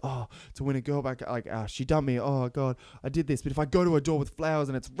thinking to win a girl back, she dumped me, oh God, I did this, but if I go to her door with flowers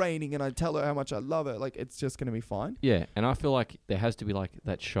and it's raining and I tell her how much I love her, it's just going to be fine. Yeah, and I feel like there has to be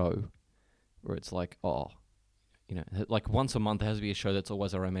that show where it's once a month there has to be a show that's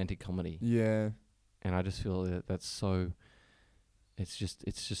always a romantic comedy. Yeah. And I just feel that that's so... It's just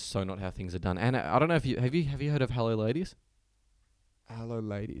so not how things are done. And I don't know if have you heard of Hello Ladies? Hello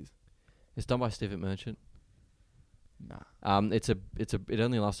Ladies. It's done by Stephen Merchant. Nah. It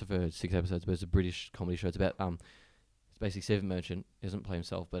only lasted for 6 episodes, but it's a British comedy show. It's about it's basically Stephen Merchant. He doesn't play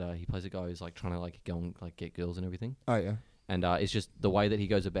himself, but he plays a guy who's trying to go and get girls and everything. Oh yeah. And it's just the way that he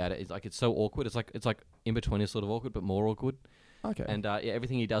goes about it is it's so awkward. It's like In Between is sort of awkward, but more awkward. Okay. And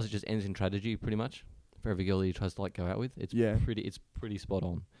everything he does, it just ends in tragedy, pretty much. For every girl that he tries to go out with, it's pretty spot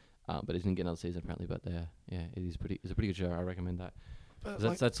on. But it didn't get another season apparently. But it's a pretty good show. I recommend that.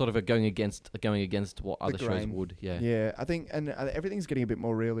 That's sort of going against what other shows would. Yeah. Yeah, I think, and everything's getting a bit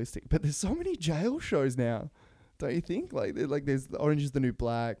more realistic. But there's so many jail shows now, don't you think? There's Orange is the New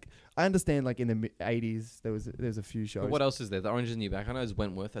Black. I understand. In the 80s, there's a few shows. But what else is there? The Orange is the New Black. I know there's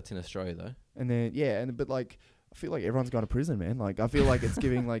Wentworth. That's in Australia though. And then but I feel like everyone's gone to prison, man. I feel like it's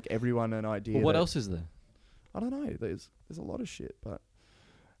giving everyone an idea. Well, what else is there? I don't know. There's a lot of shit, but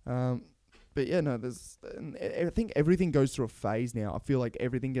yeah, no. I think everything goes through a phase now. I feel like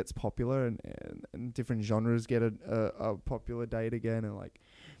everything gets popular, and different genres get a popular date again, and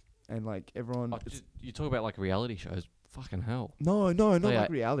everyone. You talk about reality shows. Fucking hell. No, not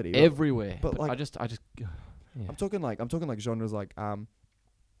reality. Everywhere. But I just. Yeah. I'm talking genres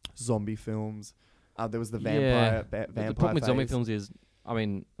zombie films. There was the Yeah. vampire. But Vampire the problem with zombie phase. films is, I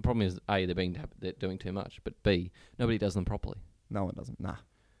mean, the problem is A, they're doing too much, but B, nobody does them properly. No one doesn't. Nah.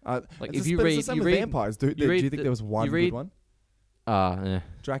 Like It's if you but read, it's the same you with read, vampires. Do you read think the- there was one read- good one? yeah.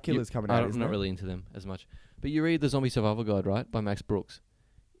 Dracula's coming out. I'm isn't not it? really into them as much. But you read the Zombie Survival Guide, right, by Max Brooks.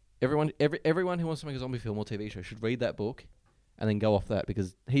 Everyone who wants to make a zombie film or TV show should read that book, and then go off that,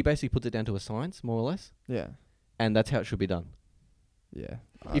 because he basically puts it down to a science, more or less, Yeah. and that's how it should be done. Yeah.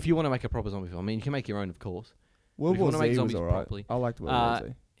 If you want to make a proper zombie film, I mean, you can make your own, of course. World if you War wanna make Z was zombies alright. properly- I liked World War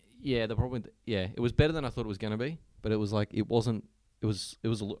Z. Yeah, the problem with it was better than I thought it was gonna be, but it was like it wasn't. It was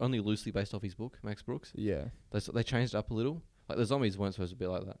only loosely based off his book, Max Brooks. Yeah. They changed it up a little. Like the zombies weren't supposed to be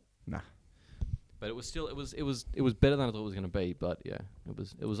like that. Nah. But it was still it was better than I thought it was gonna be. But yeah,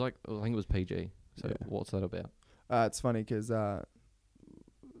 it was like I think it was PG. So Yeah. what's that about? It's funny because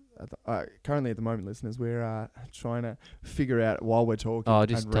currently at the moment, listeners, we're trying to figure out while we're talking Oh,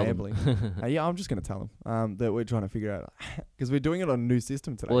 just and tell rambling. them. Yeah, I'm just going to tell them that we're trying to figure out because we're doing it on a new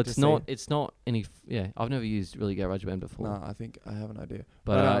system today. Well, to it's see- not. It's not any. Yeah, I've never used really GarageBand before. No, I think I have an idea.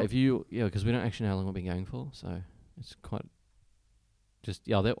 But if you, because we don't actually know how long we've been going for, so it's quite. Just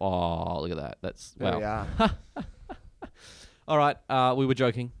look at that. That's There wow. we are. All right, we were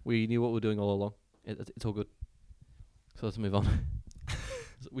joking. We knew what we were doing all along. It's all good. So let's move on.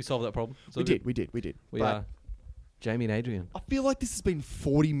 We solved that problem. It's all good. We did. We But are Jamie and Adrian. I feel like this has been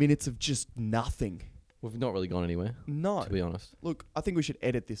 40 minutes of just nothing. We've not really gone anywhere, No. to be honest. Look, I think we should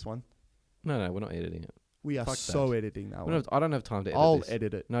edit this one. No, we're not editing it. We are Fuck so that. editing that We one. don't I don't have time to edit I'll this.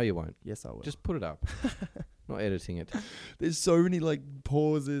 edit it. No, you won't. Yes, I will. Just put it up. Not editing it. There's so many like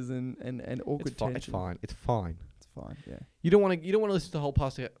pauses and awkward It's fine. tension. It's fine. It's fine. It's fine. Yeah. You don't want to listen to the whole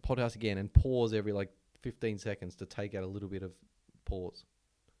podcast again and pause every like 15 seconds to take out a little bit of pause.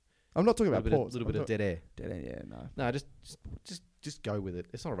 I'm not talking A about little pause. bit of dead air. Dead end. Yeah. No. No, just go with it.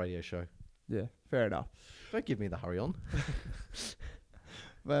 It's not a radio show. Yeah. Fair enough. Don't give me the hurry on.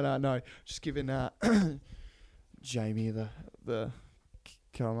 But no, just giving Jamie the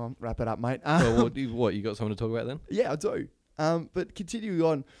come on, wrap it up, mate. Well, what you got something to talk about then? Yeah, I do. But continuing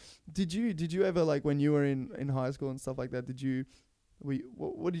on, did you ever like when you were in high school and stuff like that?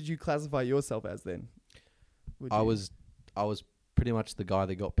 What did you classify yourself as then? I was pretty much the guy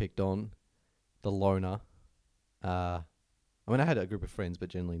that got picked on, the loner. I mean, I had a group of friends, but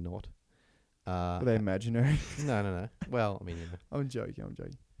generally not. Were they imaginary? No. Well, I mean, I'm joking.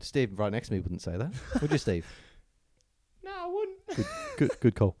 Steve right next to me wouldn't say that. Would you, Steve? No, I wouldn't.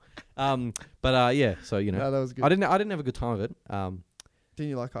 Good call. But yeah. So No, that was good. I didn't have a good time of it. Didn't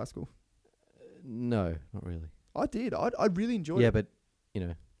you like high school? No, not really. I did. I really enjoyed Yeah, it. but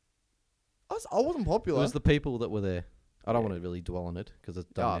I wasn't it popular. was the people that were there. I don't Yeah. want to really dwell on it because it's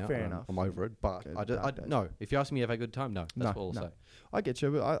done now. fair enough. I'm over it. But Good, I dark days. no. If you ask me if I had a good time, no. That's No, what I'll no. say. I get you,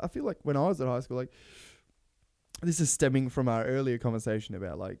 but I feel like when I was at high school, like this is stemming from our earlier conversation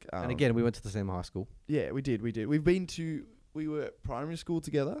about like. And again, we went to the same high school. Yeah, we did. We were at primary school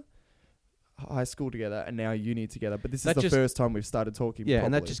together, high school together, and now uni together. But this is That the just- first time we've started talking. Yeah,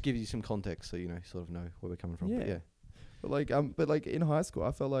 and that properly. just gives you some context, so sort of know where we're coming from. But Yeah. yeah. But like in high school,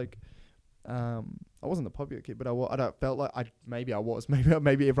 I felt like I wasn't the popular kid, but I don't felt like maybe I was.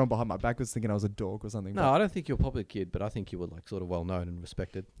 Maybe everyone behind my back was thinking I was a dork or something. No, I don't think you're a popular kid, but I think you were like sort of well known and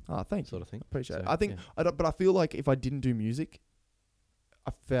respected, Thank you. sort of thing. Appreciate it. So, I think yeah. but I feel like if I didn't do music,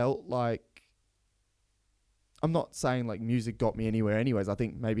 I felt like I'm not saying like music got me anywhere. Anyways, I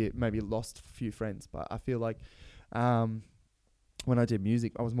think maybe lost a few friends, but I feel like when I did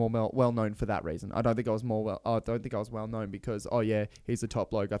music, I was more well known for that reason. I don't think I was well known because he's the top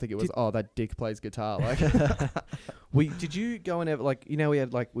bloke. I think it was that dick plays guitar. Like Did you go and have like we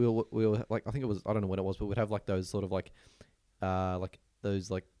had like we were like I think it was I don't know when it was, but we'd have like those sort of like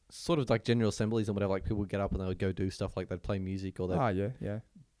those like sort of like general assemblies and whatever. Like people would get up and they would go do stuff like they'd play music or they'd yeah.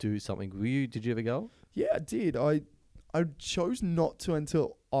 do something. Did you ever go? Yeah, I did. I chose not to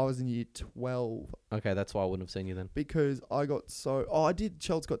until I was in year 12 Okay, that's why I wouldn't have seen you then. because I got I did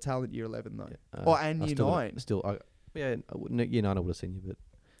Child's Got Talent year 11 though. And I year still 9. Year 9 I would have seen you, but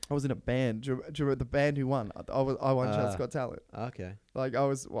I was in a band. Do you remember the band who won? I won Child's Got Talent. okay. Like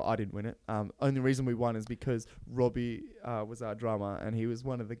I didn't win it. Only reason we won is because Robbie was our drummer and he was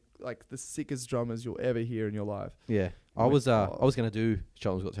one of the sickest drummers you'll ever hear in your life. Yeah, I Went was off. I was gonna do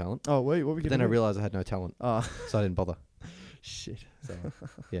Cheltenham's Got Talent, Oh wait, what were we but gonna then I do? realised I had no talent, so I didn't bother. Shit. So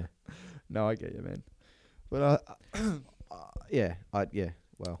yeah, No, I get you, man. But well, nah, yeah. I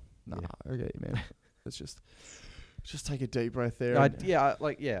get you, man. Let's just take a deep breath there. I, and-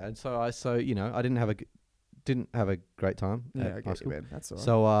 and so I didn't have a great time yeah, at I high get you, school. man. That's all right.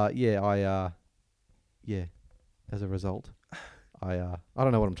 So as a result, I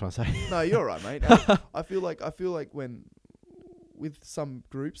don't know what I'm trying to say. No, you're right, mate. I feel like when with some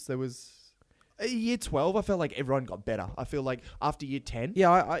groups there was year 12, I felt like everyone got better. I feel like after year 10,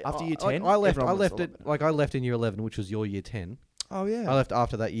 Yeah, After year like, 10, I left everyone was it a lot better. like I left in year 11, which was your year 10. oh yeah, I left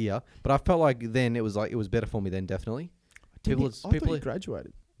after that year, but I felt like then it was better for me then, definitely. People I people thought you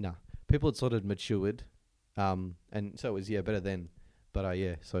graduated. people had sort of matured, and so it was better then. But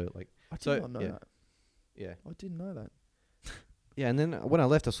yeah, so like I did So, not know yeah. that. yeah. I didn't know that. Yeah, and then when I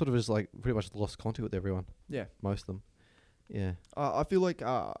left, I sort of just like pretty much lost contact with everyone. Yeah. Most of them. Yeah. I feel like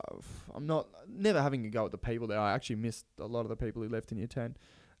I'm never having a go at the people there. I actually missed a lot of the people who left in year 10,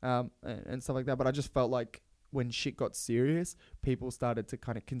 and stuff like that. But I just felt like when shit got serious, people started to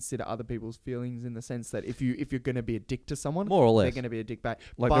kind of consider other people's feelings in the sense that if you're going to be a dick to someone, More or they're less. going to be a dick back.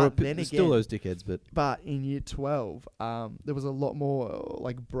 Like but there are then still again- those dickheads, but But in year 12, there was a lot more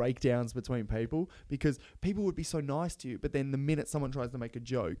like breakdowns between people because people would be so nice to you, but then the minute someone tries to make a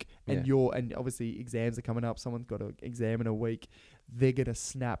joke and Yeah. and obviously exams are coming up, someone's got an exam in a week, they're gonna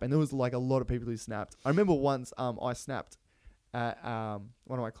snap. And there was like a lot of people who snapped. I remember once I snapped at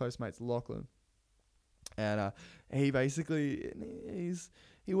one of my close mates, Lachlan, and he basically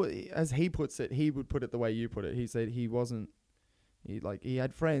as he puts it, he would put it the way you put it. He said he wasn't. He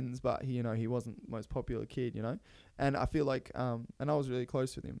had friends, but he wasn't the most popular kid, And I feel like and I was really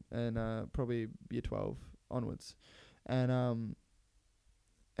close with him, and probably year 12 onwards, and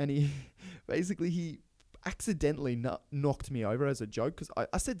he basically he accidentally knocked me over as a joke because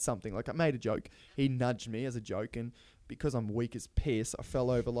I said something like I made a joke. He nudged me as a joke, and because I'm weak as piss, I fell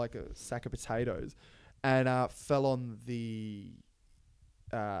over like a sack of potatoes, and fell on the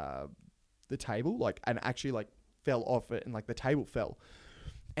table and actually fell off it, and the table fell,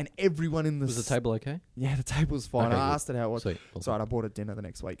 and everyone in the was the table okay? yeah, the table was fine. Okay, I good. asked it how it was. Sweet. It's alright, I bought it dinner the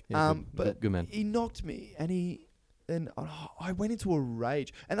next week. Yeah, But good man. he knocked me, and I went into a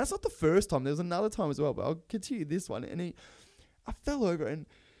rage, and that's not the first time. There was another time as well, but I'll continue this one. And I fell over, and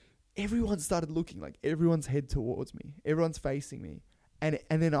everyone started looking, everyone's head towards me, everyone's facing me. And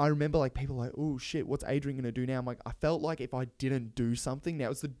then I remember people like, oh shit, what's Adrian going to do now? I'm like, I felt like if I didn't do something, now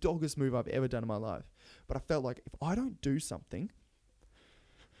it's the doggest move I've ever done in my life. But I felt like if I don't do something,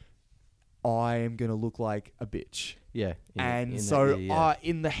 I am going to look like a bitch. Yeah. And in so that year, yeah.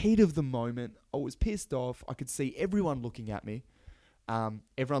 in the heat of the moment, I was pissed off. I could see everyone looking at me.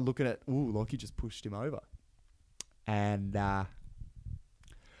 Everyone looking at, Lockie just pushed him over. And I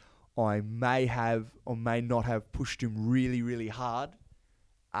may have or may not have pushed him really, really hard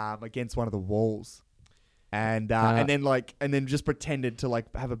against one of the walls. And then just pretended to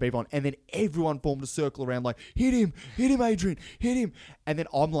have a beef on, and then everyone formed a circle around hit him, Adrian, hit him. And then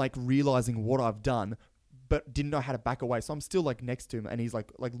I'm realizing what I've done, but didn't know how to back away. So I'm still next to him, and he's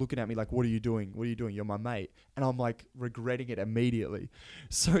looking at me what are you doing? What are you doing? You're my mate. And I'm regretting it immediately.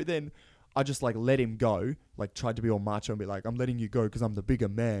 So then I just let him go, tried to be all macho and be I'm letting you go because I'm the bigger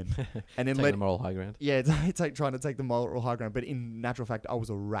man. And then Taking the moral high ground. yeah, trying to take the moral high ground. But in natural fact, I was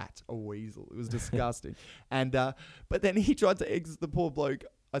a rat, a weasel. It was disgusting. And but then he tried to exit the poor bloke.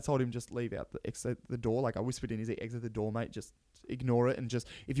 I told him just leave out exit the door. I whispered in his ear, exit the door, mate. Just ignore it. And just,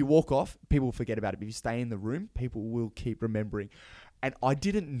 if you walk off, people will forget about it. But if you stay in the room, people will keep remembering. And I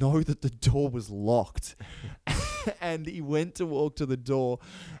didn't know that the door was locked. And he went to walk to the door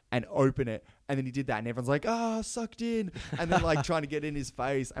and open it. And then he did that. And everyone's sucked in. And then trying to get in his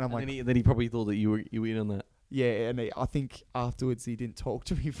face. And I'm And then he probably thought that you were in on that. yeah. And I think afterwards he didn't talk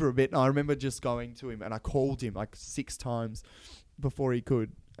to me for a bit. And I remember just going to him and I called him 6 times before he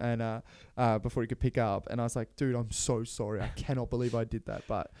could. And before he could pick up. And I was like, dude, I'm so sorry. I cannot believe I did that.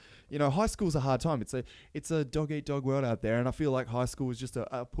 But high school's a hard time. It's a dog eat dog world out there, and I feel like high school was just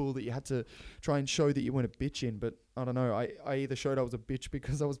a pool that you had to try and show that you weren't a bitch in. But I don't know. I either showed I was a bitch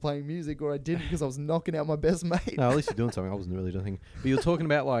because I was playing music, or I didn't because I was knocking out my best mate. No, at least you're doing something. I wasn't really doing anything. But you were talking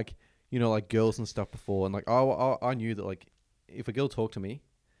about girls and stuff before, and I knew that if a girl talked to me,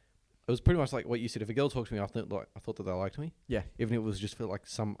 it was pretty much like what you said. If a girl talked to me, I thought that they liked me. Yeah. Even if it was just for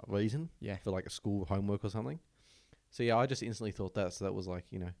some reason. Yeah. For a school homework or something. So yeah, I just instantly thought that. So that was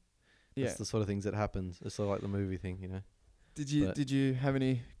Yeah. that's the sort of things that happens. It's sort of like the movie thing, Did you have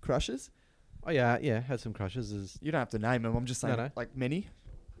any crushes? Oh yeah, had some crushes. You don't have to name them. I'm just saying, No. Many.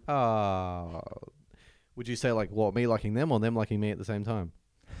 Would you say me liking them or them liking me at the same time?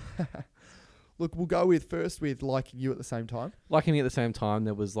 Look, we'll go with liking you at the same time. Liking me at the same time,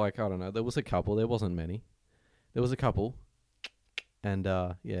 there was I don't know, there was a couple. There wasn't many. There was a couple, and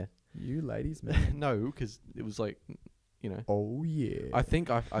yeah. You ladies, man. No, because it was Oh yeah. I think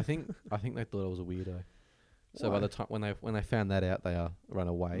they thought I was a weirdo. So Why? by the time when they found that out, they run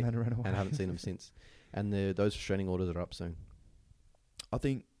away Man ran away. and haven't seen them since. And those restraining orders are up soon. I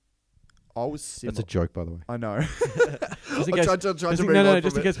think I was similar. That's a joke, by the way. I know. Just in I case, tried to just in, move no, on no,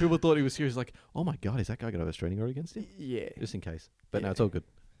 just from in it. case people thought he was serious. Like, oh my god, is that guy gonna have a restraining order against him? Yeah. Just in case. But no, Yeah. it's all good.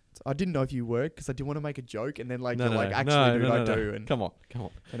 I didn't know if you were because I didn't want to make a joke and then like No, you're no, like no. actually No, dude no, I no, no. do and Come on, come on.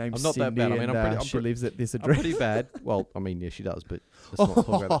 her name's I'm not that Cindy bad. I mean, and I'm pretty- she lives at this I'm address. pretty bad. Well, I mean, yeah, she does, but let's not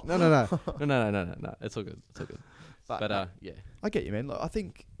talk about that. No. It's all good. It's all good. But no, yeah. I get you, man. Like, I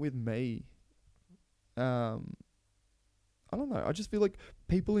think with me, I don't know. I just feel like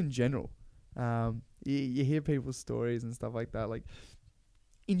people in general, you hear people's stories and stuff like that. Like,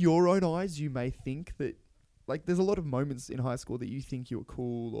 in your own eyes, you may think that, like, there's a lot of moments in high school that you think you were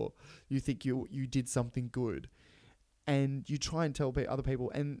cool or you think you did something good, and you try and tell other people.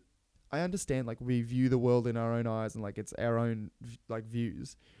 And I understand, like, we view the world in our own eyes and like it's our own like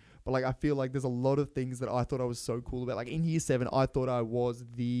views. But like I feel like there's a lot of things that I thought I was so cool about. Like in year 7, I thought I was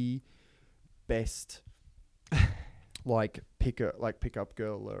the best, like pickup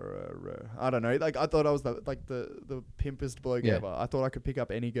girl or I don't know. Like I thought I was the pimpest bloke Yeah. ever. I thought I could pick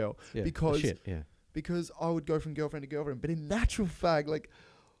up any girl Yeah. Because- shit, yeah. because I would go from girlfriend to girlfriend. But in natural fact, like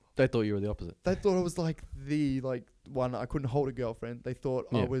They thought you were the opposite. they thought I was like the one. I couldn't hold a girlfriend. They thought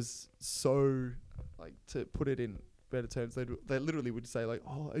I Yeah. was so, like, to put it in better terms, they literally would say like,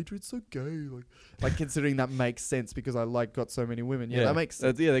 "Oh, Adrian's so gay," like considering that makes sense because I like got so many women. Yeah, that makes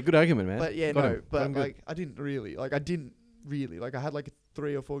sense. Yeah, they're good argument, man. But yeah, Got no, him. Got but him good. like I didn't really like I had like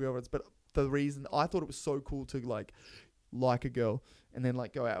 3 or 4 girlfriends. But the reason I thought it was so cool to like a girl and then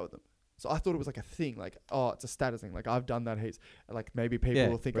like go out with them. So I thought it was like a thing, like, oh, it's a status thing. Like I've done that heaps, and like maybe people Yeah,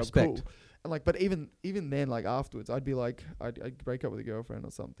 will think respect. I'm cool. And like, but even then, like afterwards, I'd be like, I'd break up with a girlfriend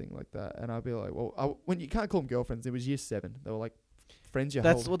or something like that, and I'd be like, well, when you can't call them girlfriends, it was year 7. They were like friends you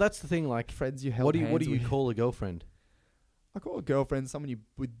held. That's the thing. Like, Friends you held. what do hands you with. call a girlfriend? I call a girlfriend someone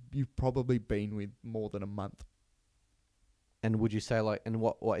you've probably been with more than a month. And would you say like, and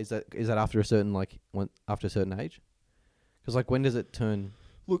what is that? Is that after a certain after a certain age? Because like, when does it turn?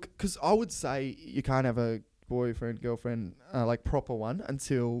 Look, because I would say you can't have a boyfriend, girlfriend, like proper one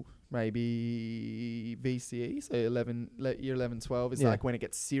until maybe VCE, so year 11, 12 is Yeah. like when it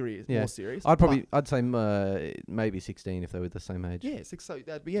gets serious, Yeah. more serious. I'd say maybe 16 if they were the same age. Yeah,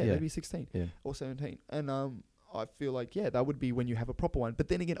 that'd be 16 Yeah. or 17. And I feel like, yeah, that would be when you have a proper one. But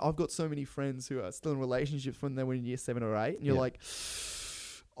then again, I've got so many friends who are still in relationships when they were in year 7 or 8. And you're Yeah. like,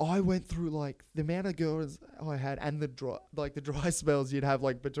 I went through like the amount of girls I had and the dry spells you'd have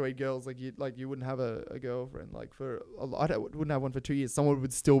like between girls. Like you wouldn't have a girlfriend like wouldn't have one for 2 years. Someone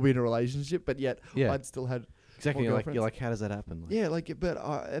would still be in a relationship, but yet Yeah. I'd still had. Exactly. More You're like, how does that happen? Like, Yeah, like,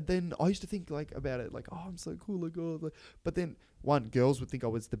 but then I used to think like about it, like, oh, I'm so cool, like, oh, like, but then girls would think I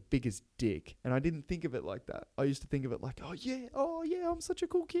was the biggest dick, and I didn't think of it like that. I used to think of it like, oh yeah, I'm such a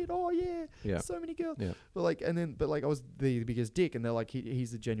cool kid, oh yeah, Yeah. so many girls, Yeah. but like, I was the biggest dick, and they're like,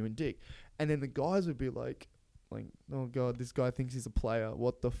 he's a genuine dick, and then the guys would be like, oh god, this guy thinks he's a player,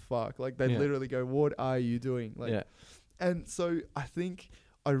 what the fuck, like they'd Yeah. literally go, what are you doing, like, Yeah. and so I think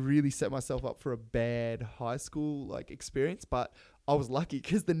I really set myself up for a bad high school like experience, but I was lucky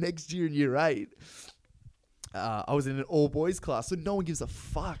because the next year in year 8, I was in an all boys class, so no one gives a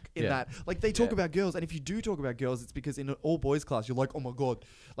fuck in Yeah. that. Like they talk Yeah. about girls, and if you do talk about girls, it's because in an all boys class you're like, oh my god,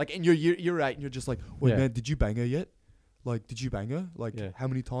 like in your year 8, and you're just like, wait Yeah. man, did you bang her yet? Like, did you bang her? Like, Yeah. how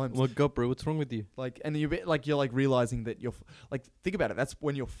many times? Oh my god, bro, what's wrong with you? Like, and you're realizing that you're like, think about it. That's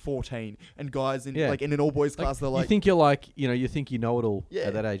when you're 14, and guys in Yeah. like in an all boys Like, class, they're you like, think you're like, you think you know it all Yeah.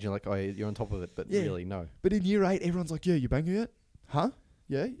 at that age. You're like, oh, you're on top of it, but Yeah. really, no. but in year 8, everyone's like, yeah, you banged her yet? Huh?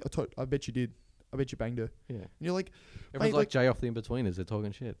 Yeah, I bet you did. I bet you banged her. Yeah. And you're like, Everyone's Mate, like Jay off the in-betweeners. They're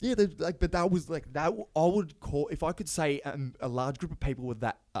talking shit. yeah, like, but that was like that. I would call, if I could say a large group of people with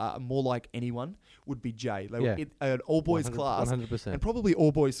that more like anyone would be Jay. They were Yeah. in an all boys class, 100%. and probably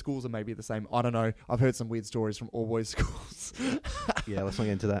all boys schools are maybe the same. I don't know. I've heard some weird stories from all boys schools. Yeah, let's not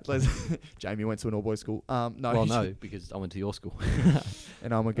get into that. Jamie went to an all boys school. No, Well, no, because I went to your school.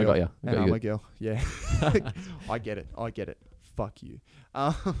 and I'm a I girl. got you. And I'm a girl. Yeah, I get it. Fuck you.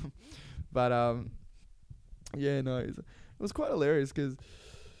 But yeah, no, it was quite hilarious because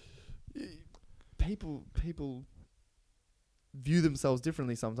people view themselves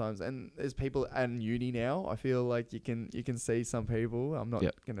differently sometimes, and there's people at uni now. I feel like you can see some people. I'm not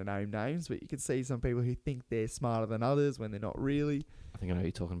Yep. gonna name names, but you can see some people who think they're smarter than others when they're not really. I think I know who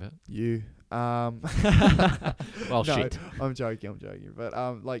you're talking about. You. Well, No, shit. I'm joking. But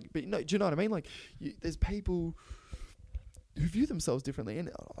but no, do you know what I mean? Like, there's people who view themselves differently, and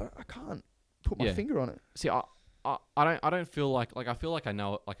I can't put my Yeah. finger on it. See, I don't feel like I feel like I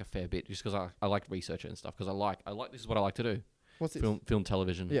know it like a fair bit just because I like research it and stuff because I like this is what I like to do. What's it? Film,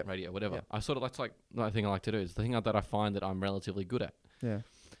 television, Yep. radio, whatever. Yep. I sort of that's like the thing I like to do. It's the thing that I find that I'm relatively good at. Yeah.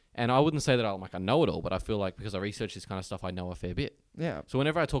 And I wouldn't say that I'm like a know-it-all, but I feel like because I research this kind of stuff, I know a fair bit. Yeah. So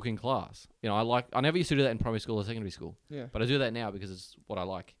whenever I talk in class, I never used to do that in primary school or secondary school, Yeah. but I do that now because it's what I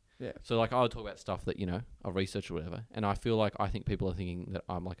like. Yeah. So like I would talk about stuff that, I've researched or whatever, and I feel like I think people are thinking that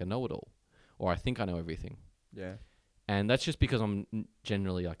I'm like a know-it-all, or I think I know everything. Yeah. And that's just because I'm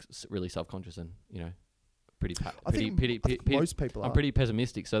generally like really self-conscious and, I think most people are. I'm pretty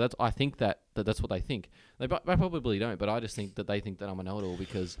pessimistic. So I think that's what they think. They probably don't, but I just think that they think that I'm a know-it-all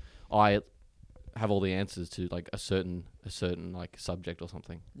because I have all the answers to like a certain like subject or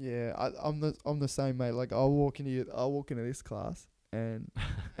something. Yeah, I'm the same, mate. Like I'll walk into this class and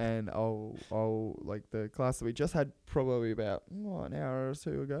I'll like the class that we just had probably about an hour or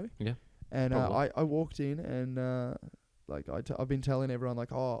two ago. Yeah. And I walked in and like I've been telling everyone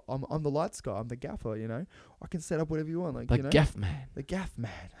like, oh, I'm the lights guy, I'm the gaffer, I can set up whatever you want, like The gaff man. the gaff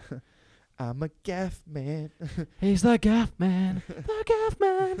man. I'm a gaff man. He's the gaff man. The gaff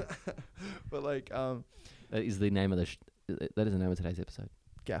man. But like That is the name of that is the name of today's episode.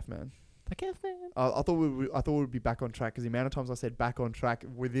 gaff man. The gaff man. I thought we would be back on track because the amount of times I said back on track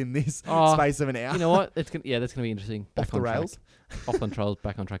within this Oh, space of an hour. You know what? That's gonna be interesting. Off Back the on rails. Track. Off the trails.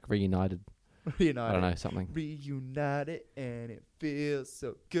 Back on track. Reunited. Reunited. I don't know, something. Reunited and it feels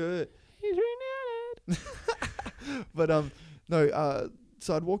so good. He's reunited. But no,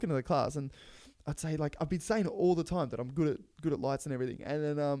 so I'd walk into the class and I'd say like I've been saying all the time that I'm good at lights and everything,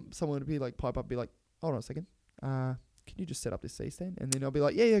 and then someone would be like pipe up, be like, hold on a second, can you just set up this C stand? And then I'll be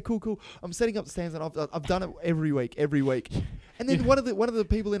like, yeah, cool. I'm setting up the stands and I've done it every week. And then one of the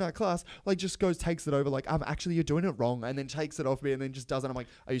people in our class like just takes it over like, actually you're doing it wrong, and then takes it off me and then just does it. I'm like,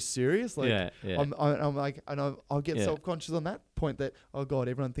 are you serious? Like, yeah. I'm like, and I'll get Yeah. self-conscious on that point that, oh God,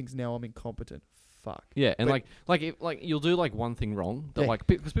 everyone thinks now I'm incompetent. Fuck. Yeah, and But- like you'll do like one thing wrong that Yeah. like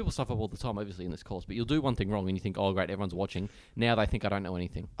because people stuff up all the time, obviously in this course. But you'll do one thing wrong and you think, oh great, everyone's watching. Now they think I don't know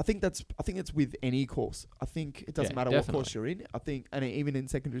anything. I think that's with any course. I think it doesn't Yeah, matter what definitely. course you're in. I think, and even in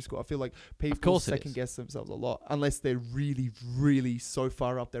secondary school, I feel like people course it second is. guess themselves a lot, unless they're really, really so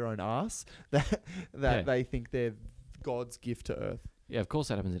far up their own ass that Yeah. they think they're God's gift to earth. Yeah, of course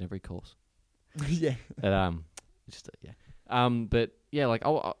that happens in every course. Yeah. But, but yeah, like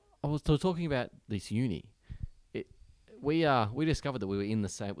I was talking about this uni. We discovered that we were in the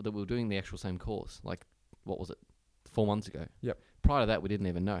same, that we were doing the actual same course. Like, what was it, 4 months ago? Yep. Prior to that, we didn't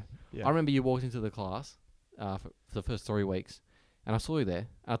even know. Yeah. I remember you walked into the class for the first 3 weeks, and I saw you there.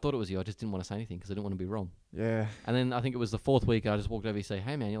 I thought it was you. I just didn't want to say anything because I didn't want to be wrong. Yeah. And then I think it was the 4th week, I just walked over and say,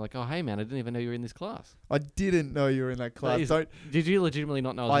 hey man, you're like, oh hey man, I didn't even know you were in this class. I didn't know you were in that class. Did you legitimately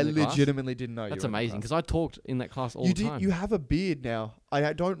not know I I was in the class? legitimately didn't know That's you were amazing in because I talked in that class all you the time. You have a beard now.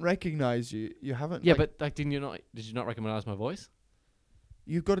 I don't recognize you. You haven't. Yeah, like, but like, did you not recognize my voice?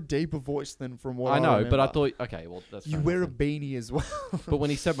 you've got a deeper voice than from what I know, but I remember. thought, okay, well, that's You fair wear a enough then. beanie as well. But when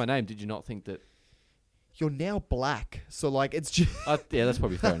he said my name, did you not think that? You're now black, so like it's just Yeah, that's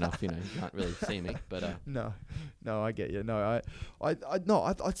probably fair enough. You can't really see me, but no, I get you. No,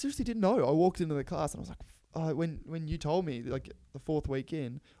 I seriously didn't know. I walked into the class and I was like, when you told me like the 4th week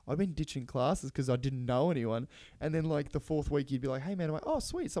in, I'd been ditching classes because I didn't know anyone, and then like the 4th week you'd be like, hey man, I'm like, oh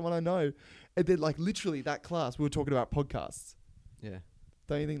sweet, someone I know, and then like literally that class we were talking about podcasts. yeah,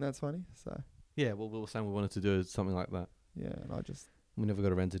 Don't you think that's funny? So yeah. Well, we were saying we wanted to do something like that. yeah, and I just We never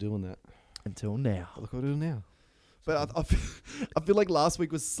got around to doing that. until now. But look what we're doing now. But I feel like last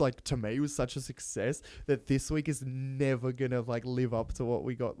week was like, to me, was such a success that this week is never gonna like live up to what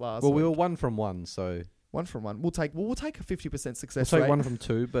we got last Well, week. we were 1 from 1, so 1 from 1. We'll take a 50% we'll success say rate. 1 from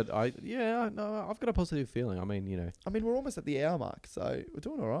 2. But I've got a positive feeling. I mean, I mean, we're almost at the hour mark, so we're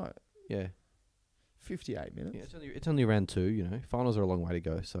doing all right. yeah, 58 minutes. yeah. It's only round 2. Finals are a long way to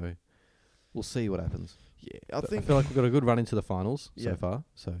go, so we'll see what happens. Yeah, I feel like we've got a good run into the finals Yeah. so far.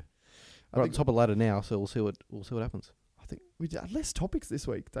 So I we're at think, the top of the ladder now, so we'll see what happens. I think we had less topics this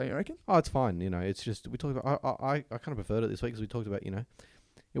week. Don't you reckon? Oh, it's fine. It's just we talked about. I kind of preferred it this week because we talked about.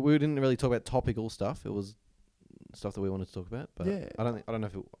 We didn't really talk about topical stuff. It was stuff that we wanted to talk about. But Yeah. I don't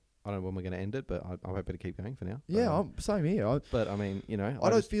know when we're going to end it. But I'm happy to keep going for now. Yeah, But, same here. but I mean, I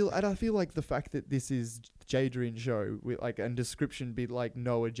don't feel like the fact that this is Jadrian show with like and description be like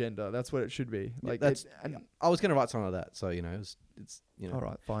no agenda. That's what it should be. Yeah, Like that's- and I was going to write something like that. So it's all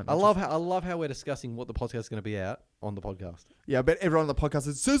right, fine. I love how we're discussing what the podcast is going to be out on the podcast. Yeah, I bet everyone on the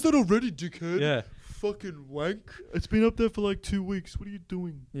podcast says that already, dickhead. Yeah, Fucking wank. it's been up there for like 2 weeks. What are you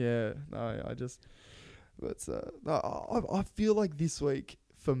doing? Yeah, no, I feel like this week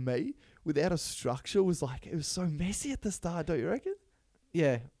for me, without a structure, was like it was so messy at the start. Don't you reckon?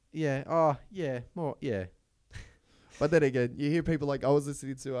 Yeah. Oh, yeah. More. Yeah. But then again, you hear people like I was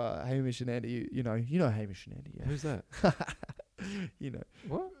listening to Hamish and Andy. You know Hamish and Andy. Yeah. Who's that? You know.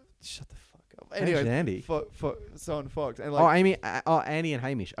 What? Shut the fuck up. Hamish and Anyway, Andy. Son Fox. And Oh, Amy. Andy and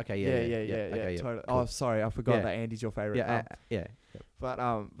Hamish. Okay, yeah. Okay, Totally. cool. Oh, sorry, I forgot Yeah. that Andy's your favorite. Yeah.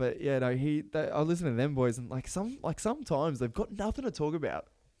 But yeah, no, I listen to them boys, and sometimes they've got nothing to talk about,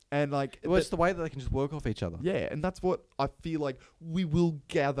 and Well, it's the way that they can just work off each other. yeah, and that's what I feel like we will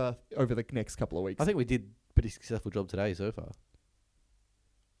gather over the next couple of weeks. I think we did a pretty successful job today so far.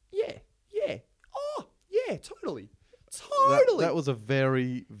 Yeah. Oh, yeah, totally. That was a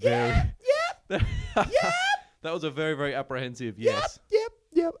very, very. That was a very, very apprehensive yes.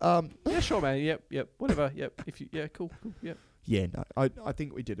 Yep. Yeah, sure, man. Yep. Whatever. Yep. If you. Yeah. Cool. Yep. Yeah, no, I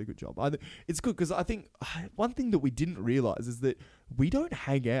think we did a good job. It's good because I think one thing that we didn't realize is that we don't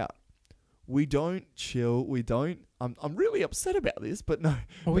hang out. We don't chill. We don't. I'm really upset about this, but no.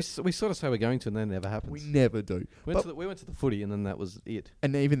 Well, we sort of say we're going to, and then it never happens. We never do. We went to the footy, and then that was it.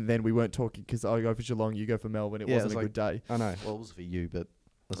 And even then, we weren't talking because I go for Geelong, you go for Melbourne. It wasn't a good day. I know. Well, it was for you, but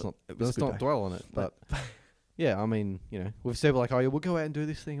let's not It was a let's good not day. dwell on it. But yeah, I mean, we've said like, oh, yeah, we'll go out and do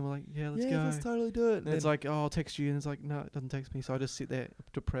this thing, and we're like, yeah, let's go. Let's totally do it. And it's like, oh, I'll text you, and it's like, no, it doesn't text me, so I just sit there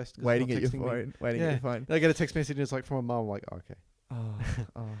depressed. 'cause it's waiting not at your texting me. phone. Waiting at Yeah. your phone. And I get a text message, and it's like from my mum. I'm like, oh, okay.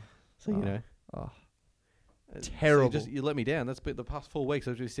 Oh, So you know. Oh. So Terrible. you let me down. That's been the past 4 weeks.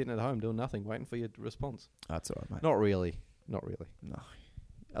 I've just sitting at home doing nothing, waiting for your response. That's all right, mate. Not really. Not really. No,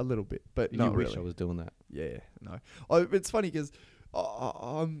 a little bit, but You not wish really. I was doing that. Yeah, no. It's funny because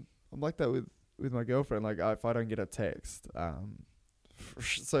I'm like that with my girlfriend. Like if I don't get a text,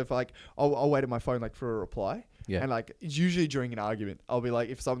 so if I'll wait at my phone like for a reply. Yeah. And like it's usually during an argument, I'll be like,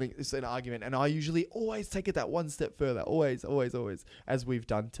 if something is an argument, and I usually always take it that one step further. Always, as we've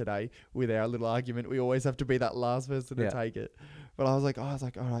done today with our little argument, we always have to be that last person to take it. But I was like, all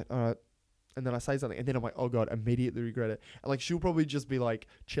right. And then I say something, and then I'm like, oh god, immediately regret it. And like she'll probably just be like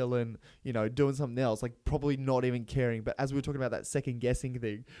chilling, doing something else, like probably not even caring. But as we were talking about that second guessing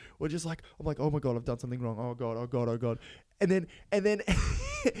thing, we're just like, I'm like, oh my god, I've done something wrong. Oh god. And then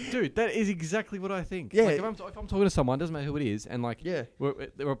Dude, that is exactly what I think. Yeah. Like if I'm talking to someone, doesn't matter who it is, and like yeah, we're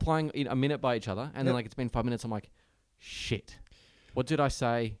replying in a minute by each other, and then like it's been 5 minutes. I'm like, shit, what did I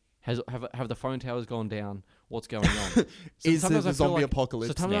say? Have the phone towers gone down? What's going on? is sometimes the I feel zombie like-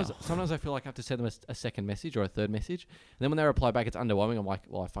 apocalypse So now? sometimes I feel like I have to send them a second message or a third message, and then when they reply back, it's underwhelming. I'm like,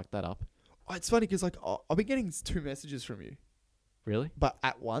 well, I fucked that up. Oh, it's funny because like I've been getting 2 messages from you, Really? but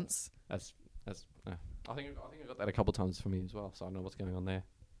at once. That's. I think I got that a couple times for me as well, so I know what's going on there.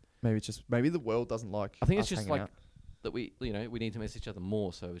 Maybe the world doesn't like. I think us it's just hanging like out. that we need to message each other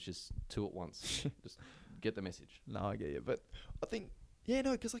more, so it's just 2 at once. Just get the message. No, I get you, but I think. Yeah,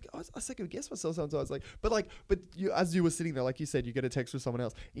 no, because like I second guess myself sometimes. Like, but you, as you were sitting there, like you said, you get a text from someone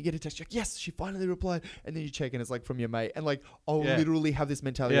else. You get a text, you're like, yes, she finally replied, and then you check, and it's like from your mate, and like I'll Yeah. literally have this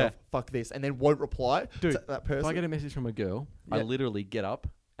mentality Yeah. of fuck this, and then won't reply Dude, to that person. If I get a message from a girl, I Yeah. literally get up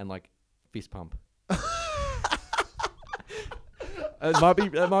and like fist pump.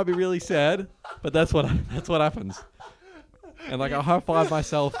 It might be really sad, but that's what happens. And like I high five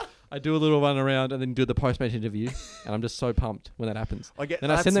myself. I do a little run around and then do the post-match interview, and I'm just so pumped when that happens.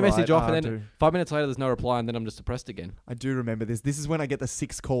 Then I send the message off, and then 5 minutes later, there's no reply, and then I'm just depressed again. I do remember this. This is when I get the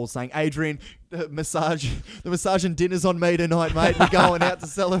 6 calls saying, Adrian, the massage and dinner's on me tonight, mate. We're going out to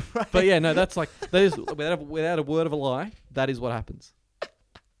celebrate. But yeah, no, that is without a word of a lie. That is what happens.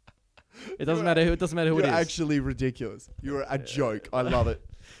 It doesn't matter who. It doesn't matter who You're it is. actually ridiculous. You're a joke. I love it.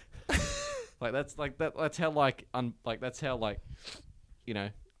 That's how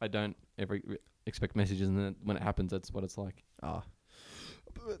I don't ever expect messages, and then when it happens, that's what it's like.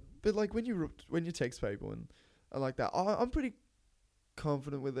 But like when you text people and like that, I'm pretty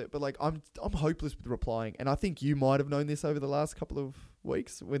confident with it. But like I'm hopeless with replying, and I think you might have known this over the last couple of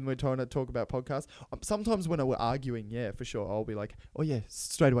weeks when we're trying to talk about podcasts. Sometimes when we're arguing, yeah, for sure, I'll be like, oh yeah,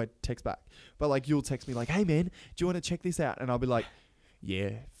 straight away text back. But like you'll text me like, hey man, do you want to check this out? And I'll be like,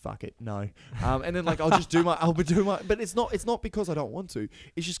 yeah, fuck it, no. And then like I'll do my, but it's not because I don't want to.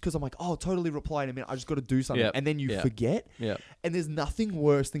 It's just because I'm like, oh, totally reply in a minute. I just got to do something, Yep. and then you Yep. forget. Yeah. And there's nothing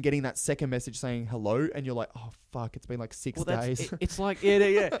worse than getting that second message saying hello, and you're like, oh fuck, it's been like 6 days. It's like yeah.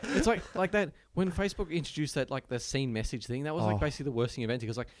 It's like that when Facebook introduced that like the seen message thing. That was like basically the worst thing invented,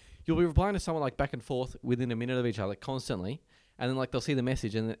 because like you'll be replying to someone like back and forth within a minute of each other constantly, and then like they'll see the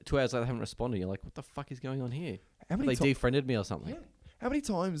message, and then 2 hours later they haven't responded. You're like, what the fuck is going on here? How They many defriended me or something. Yeah. How many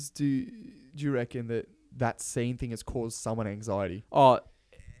times do you reckon that scene thing has caused someone anxiety? Oh,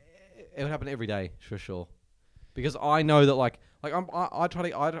 it would happen every day for sure, because I know that I try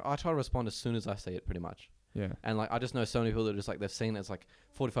to respond as soon as I see it, pretty much. Yeah. And like I just know so many people that are just like they've seen it, it's like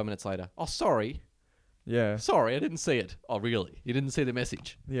 45 minutes later. Oh, sorry, Yeah. I didn't see it. Oh, really? You didn't see the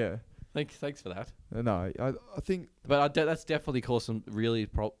message? Yeah. Thanks for that. No, I think But that's definitely caused some really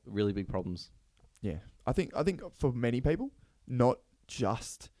big problems. yeah. I think for many people, not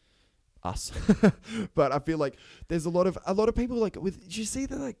just us, but I feel like there's a lot of people like with. Do you see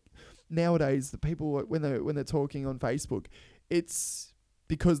that like nowadays the people when they're talking on Facebook, it's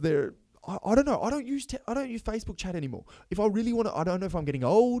because they're. I don't know. I don't use Facebook chat anymore. If I really want to, I don't know if I'm getting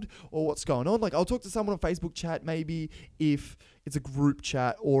old or what's going on. Like I'll talk to someone on Facebook chat maybe if it's a group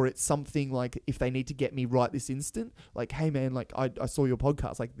chat or it's something like if they need to get me right this instant. Like, hey man, like I saw your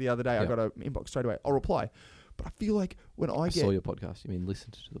podcast like the other day. I got an inbox straight away. I'll reply. But I feel like when I saw your podcast. You mean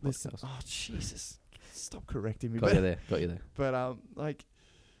listened to the podcast? Oh Jesus! Stop correcting me. Got you there. But like,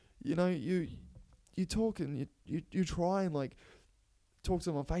 you know, you talk and you try and like. Talk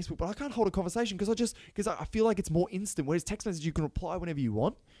to them on Facebook, but I can't hold a conversation because I feel like it's more instant. Whereas text message, you can reply whenever you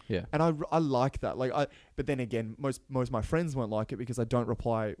want. Yeah. And I like that. But then again, most of my friends won't like it because I don't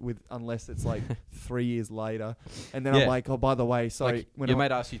reply unless it's like 3 years later, and then I'm like, oh, by the way, sorry. Like when your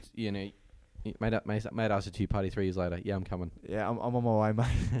mate asks you, mate asks you to party 3 years later. Yeah, I'm coming. Yeah, I'm on my way, mate.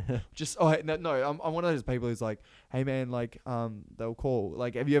 I'm one of those people who's like, hey man, like they'll call.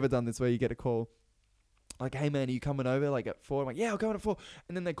 Like, have you ever done this where you get a call? Like, hey man, are you coming over like at 4? I'm like, yeah, I'll come at 4.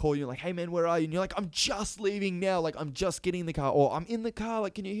 And then they call you like, hey man, where are you? And you're like, I'm just leaving now. Like, I'm just getting in the car, or I'm in the car.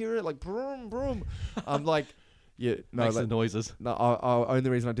 Like, can you hear it? Like, broom, broom. I'm like, yeah, no, makes like, the noises. No,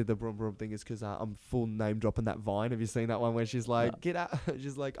 only reason I did the broom, broom thing is because I'm full name dropping that Vine. Have you seen that one where she's like, get out?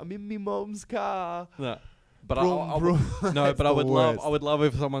 She's like, I'm in me mom's car. No. But I would love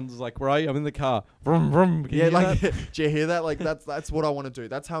if someone's like, where are you? I'm in the car. Vroom, vroom. Yeah, like, do you hear that? Like, that's what I want to do.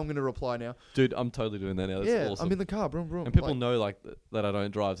 That's how I'm going to reply now. Dude, I'm totally doing that now. That's awesome. I'm in the car. Vroom, vroom. And people know like that I don't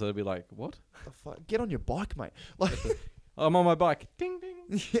drive, so they'll be like, what? The fuck? Get on your bike, mate. Like, I'm on my bike. Ding,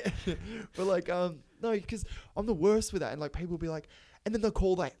 ding. Yeah. But like, no, because I'm the worst with that. And like, people will be like, and then they'll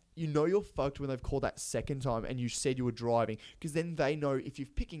call that. You know you're fucked when they've called that second time and you said you were driving, because then they know if you're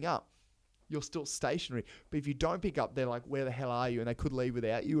picking up, you're still stationary. But if you don't pick up, they're like, where the hell are you? And they could leave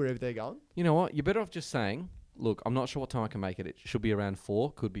without you wherever they're going. You know what? You're better off just saying, look, I'm not sure what time I can make it. It should be around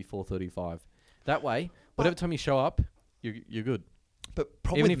 4, could be 4:35. That way, whatever time you show up, you're good. But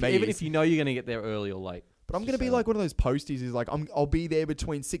problem even if you know you're going to get there early or late. But I'm going to be like one of those posties who's like, I'll be there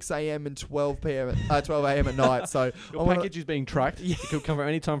between 6 a.m. and 12 a.m. at night. So your package is being tracked. Yeah. It could come from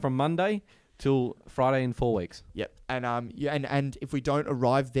any time from Monday till Friday in 4 weeks. Yep. And and if we don't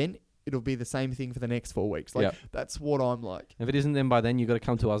arrive then, it'll be the same thing for the next 4 weeks. Like, that's what I'm like. If it isn't then by then, you got to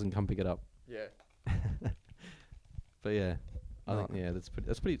come to us and come pick it up. Yeah. But yeah, I think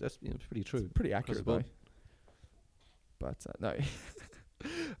that's pretty true. It's pretty accurate though. But no.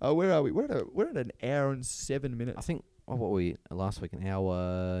 Where are we? We're at an hour and 7 minutes. I think what were we last week? An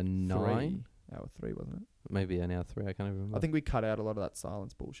hour 9. Hour 3, wasn't it? Maybe an hour 3. I can't even remember. I think we cut out a lot of that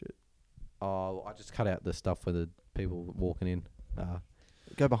silence bullshit. Oh, I just cut out the stuff for the people walking in.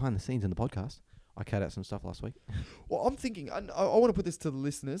 Go behind the scenes in the podcast. I cut out some stuff last week. Well, I'm thinking, I want to put this to the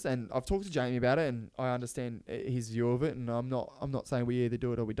listeners, and I've talked to Jamie about it, and I understand his view of it, and I'm not saying we either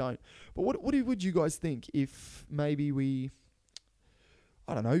do it or we don't. But what would you guys think if maybe we,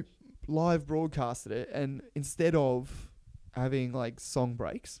 I don't know, live broadcasted it, and instead of having like song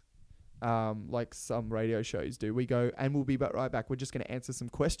breaks, like some radio shows do, we go and we'll be right back. We're just going to answer some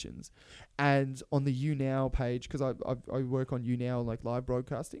questions, and on the YouNow page, because I work on YouNow like live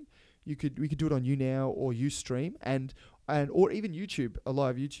broadcasting. We could do it on YouNow or Ustream and or even YouTube, a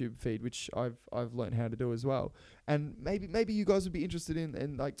live YouTube feed, which I've learned how to do as well. And maybe you guys would be interested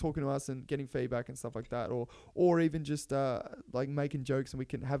in like talking to us and getting feedback and stuff like that, or even just like making jokes, and we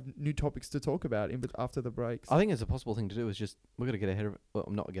can have new topics to talk about after the breaks. I think it's a possible thing to do. Is just we're gonna get ahead of. Well,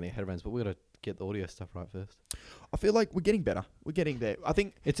 I'm not getting ahead of ourselves, but we're gonna get the audio stuff right first. I feel like we're getting better. We're getting there. I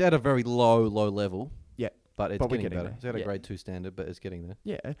think it's at a very low level. Yeah. But it's getting better. It's at a grade 2 standard, but it's getting there.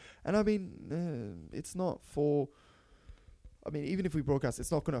 Yeah. And I mean, it's not for... I mean, even if we broadcast,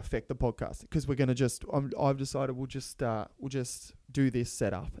 it's not going to affect the podcast, because we're going to just... I've decided we'll just do this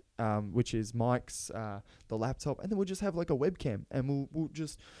setup, which is mics, the laptop, and then we'll just have like a webcam, and we'll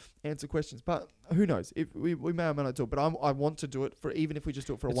just answer questions. But who knows? If we may or may not do it. But I want to do it for, even if we just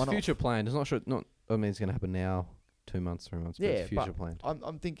do it for a one-off. It's future planned. It's not sure. I mean, it's going to happen now. 2 months, 3 months, but it's future planned.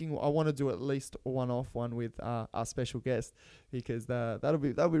 I'm thinking I want to do at least a one-off one with our special guest, because that'll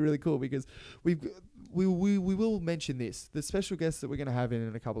be really cool, because we will mention this. The special guest that we're going to have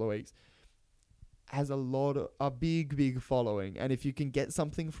in a couple of weeks has a big following, and if you can get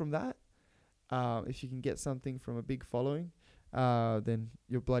something from that, if you can get something from a big following, then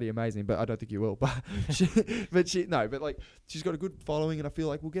you're bloody amazing. But I don't think you will. But she's got a good following, and I feel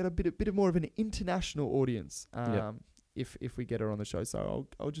like we'll get a bit more of an international audience. if we get her on the show. So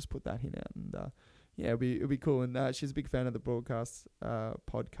I'll just put that in out, and yeah, it'll be cool. And she's a big fan of the podcast,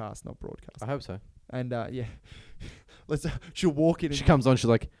 not broadcast. I hope so. And yeah, she'll walk in. She comes on. She's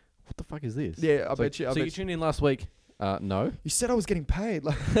like, "What the fuck is this?" Yeah, I It's bet like, you. So you tuned in last week? No. You said I was getting paid,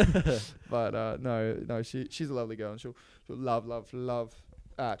 like, but no. She's a lovely girl, and she'll love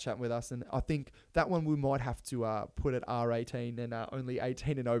chatting with us. And I think that one we might have to put at R18, and only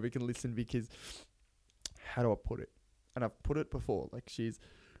 18 and over can listen, because how do I put it? And I've put it before. Like, she's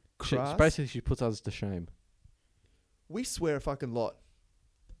crass. Basically, she puts us to shame. We swear a fucking lot,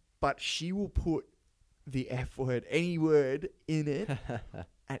 but she will put the F word, any word in it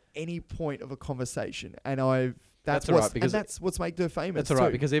at any point of a conversation, and that's what's made her famous. That's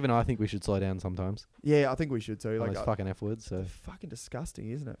alright, because even I think we should slow down sometimes. Yeah, I think we should too. Like Like, those fucking F words. So they're fucking disgusting,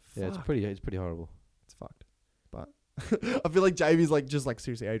 isn't it? yeah, Fuck. it's pretty horrible. It's fucked. But I feel like Jamie's like, just like,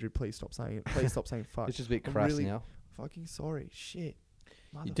 seriously, Adrian, please stop saying it. Please stop saying fuck. It's just a bit I'm crass really now. fucking sorry. Shit.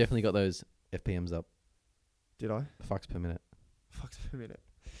 You definitely got those FPMs up. Did I? Fucks per minute. Fucks per minute.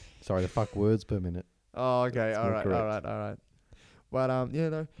 Sorry, the fuck words per minute. Oh, okay. That's All more right. correct. But yeah,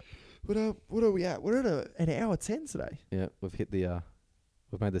 no. But what are we at? We're at an hour 10 today. Yeah, we've hit the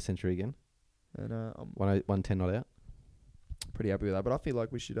we've made the century again. And I'm 110 not out. pretty happy with that. But I feel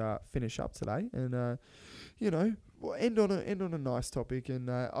like we should finish up today, and we'll end on a nice topic. And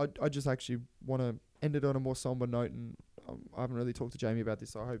I just actually want to end it on a more somber note. And I haven't really talked to Jamie about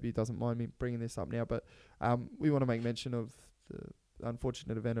this, so I hope he doesn't mind me bringing this up now. But we want to make mention of the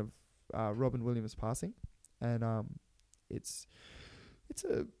unfortunate event of Robin Williams passing, and it's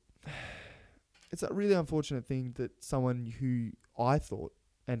a really unfortunate thing that someone who I thought,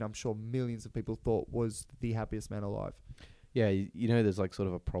 and I'm sure millions of people thought, was the happiest man alive. Yeah, you know, there's like sort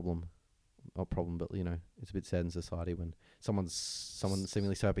of a problem. Not problem, but you know, it's a bit sad in society when someone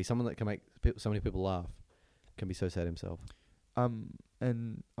seemingly so happy, someone that can make so many people laugh, can be so sad himself.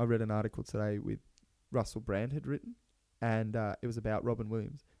 And I read an article today with Russell Brand had written, and it was about Robin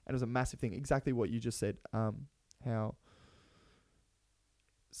Williams, and it was a massive thing. Exactly what you just said. How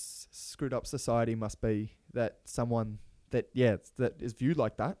screwed up society must be that someone that is viewed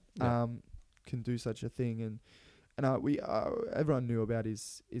like that can do such a thing. And everyone knew about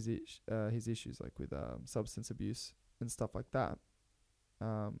his issues, like with substance abuse and stuff like that.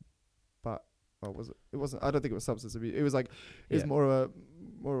 But what was it? It wasn't. I don't think it was substance abuse. It was like it was more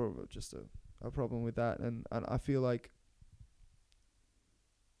of just a problem with that. And I feel like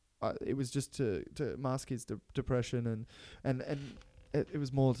it was just to mask his depression and it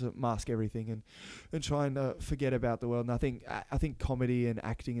was more to mask everything and trying to forget about the world. And I think comedy and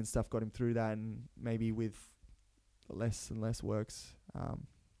acting and stuff got him through that, and maybe with less and less works,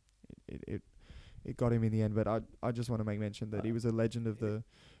 it got him in the end. But I just want to make mention that he was a legend of the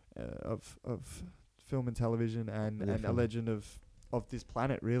of film and television, and a legend of this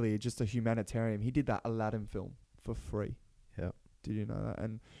planet, really. Just a humanitarian. He did that Aladdin film for free. Yeah. Did you know that?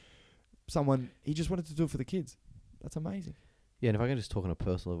 And he just wanted to do it for the kids. That's amazing. Yeah, and if I can just talk on a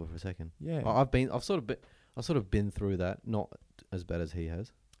personal level for a second. Yeah. I've sort of been through that, not as bad as he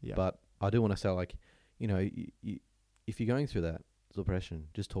has. Yeah. But I do want to say, like, you know, if you're going through that depression,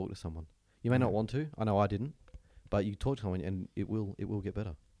 just talk to someone. You may not want to. I know I didn't, but you talk to someone and it will get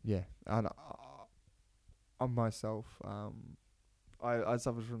better. Yeah. And on myself, I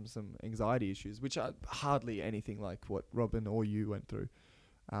suffered from some anxiety issues, which are hardly anything like what Robin or you went through.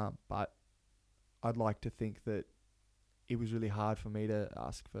 But I'd like to think that it was really hard for me to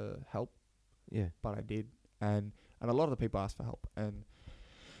ask for help. Yeah. But I did. And a lot of the people ask for help and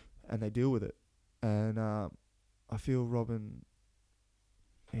they deal with it. And I feel Robin,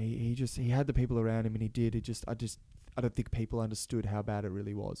 he had the people around him, and he did. I don't think people understood how bad it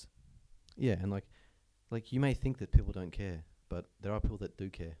really was. Yeah, and like you may think that people don't care, but there are people that do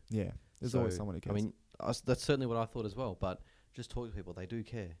care. Yeah. There's always someone who cares. I mean, that's certainly what I thought as well, but just talk to people. They do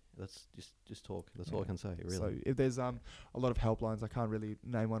care. Let's just talk. That's all I can say, really. So if there's a lot of helplines, I can't really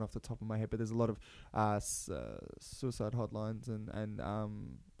name one off the top of my head, but there's a lot of suicide hotlines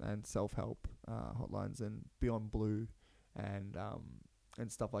and self-help hotlines, and Beyond Blue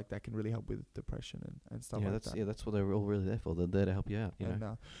and stuff like that can really help with depression and stuff like that. Yeah, that's what they're all really there for. They're there to help you out, you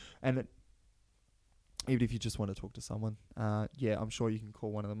know. Even if you just want to talk to someone, I'm sure you can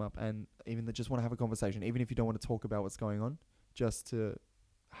call one of them up, and even they just want to have a conversation, even if you don't want to talk about what's going on, just to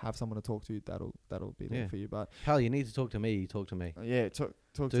have someone to talk to, that'll be there for you. But hell, you need to talk to me. Talk to me. Talk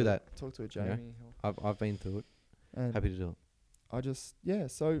to a Jamie. I've been through it. And happy to do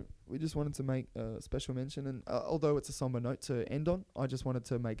it. So we just wanted to make a special mention, and although it's a somber note to end on, I just wanted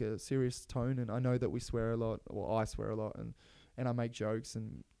to make a serious tone. And I know that we swear a lot, or I swear a lot, and I make jokes,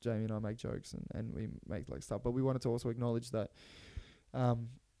 and Jamie and I make jokes, and we make like stuff. But we wanted to also acknowledge that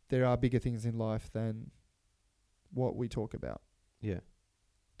there are bigger things in life than what we talk about, Yeah.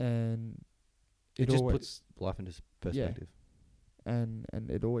 and It just always, puts life into perspective. and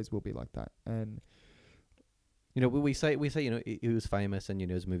it always will be like that. And You know, we say you know he was famous and you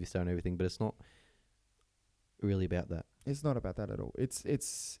know he was a movie star and everything, but it's not really about that. it's not about that at all.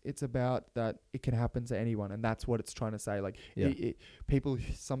 It's about that it can happen to anyone, and that's what it's trying to say. Like, Yeah.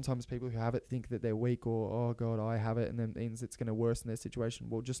 sometimes people who have it think that they're weak, or oh god, I have it, and then means it's going to worsen their situation.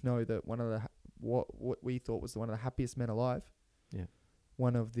 Well, just know that one of the what we thought was one of the happiest men alive. Yeah.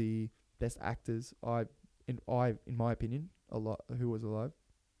 One of the best actors in my opinion, who was alive.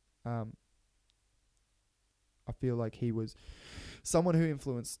 I feel like he was someone who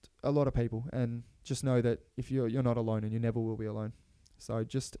influenced a lot of people, and just know that if you're not alone, and you never will be alone. So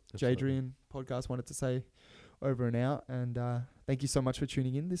just Absolutely. Jadrian podcast wanted to say over and out, and thank you so much for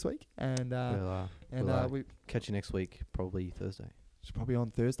tuning in this week, and we Catch you next week, probably Thursday. should probably on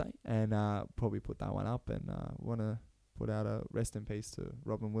Thursday, and probably put that one up, and want to put out a rest in peace to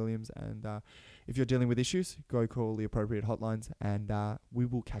Robin Williams. And if you're dealing with issues, go call the appropriate hotlines, and we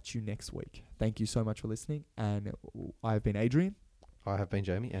will catch you next week. Thank you so much for listening, and I've been Adrian, I have been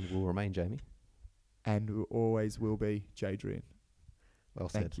Jamie and will remain Jamie. and always will be Jadrian. Well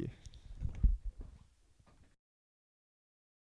said. Thank you.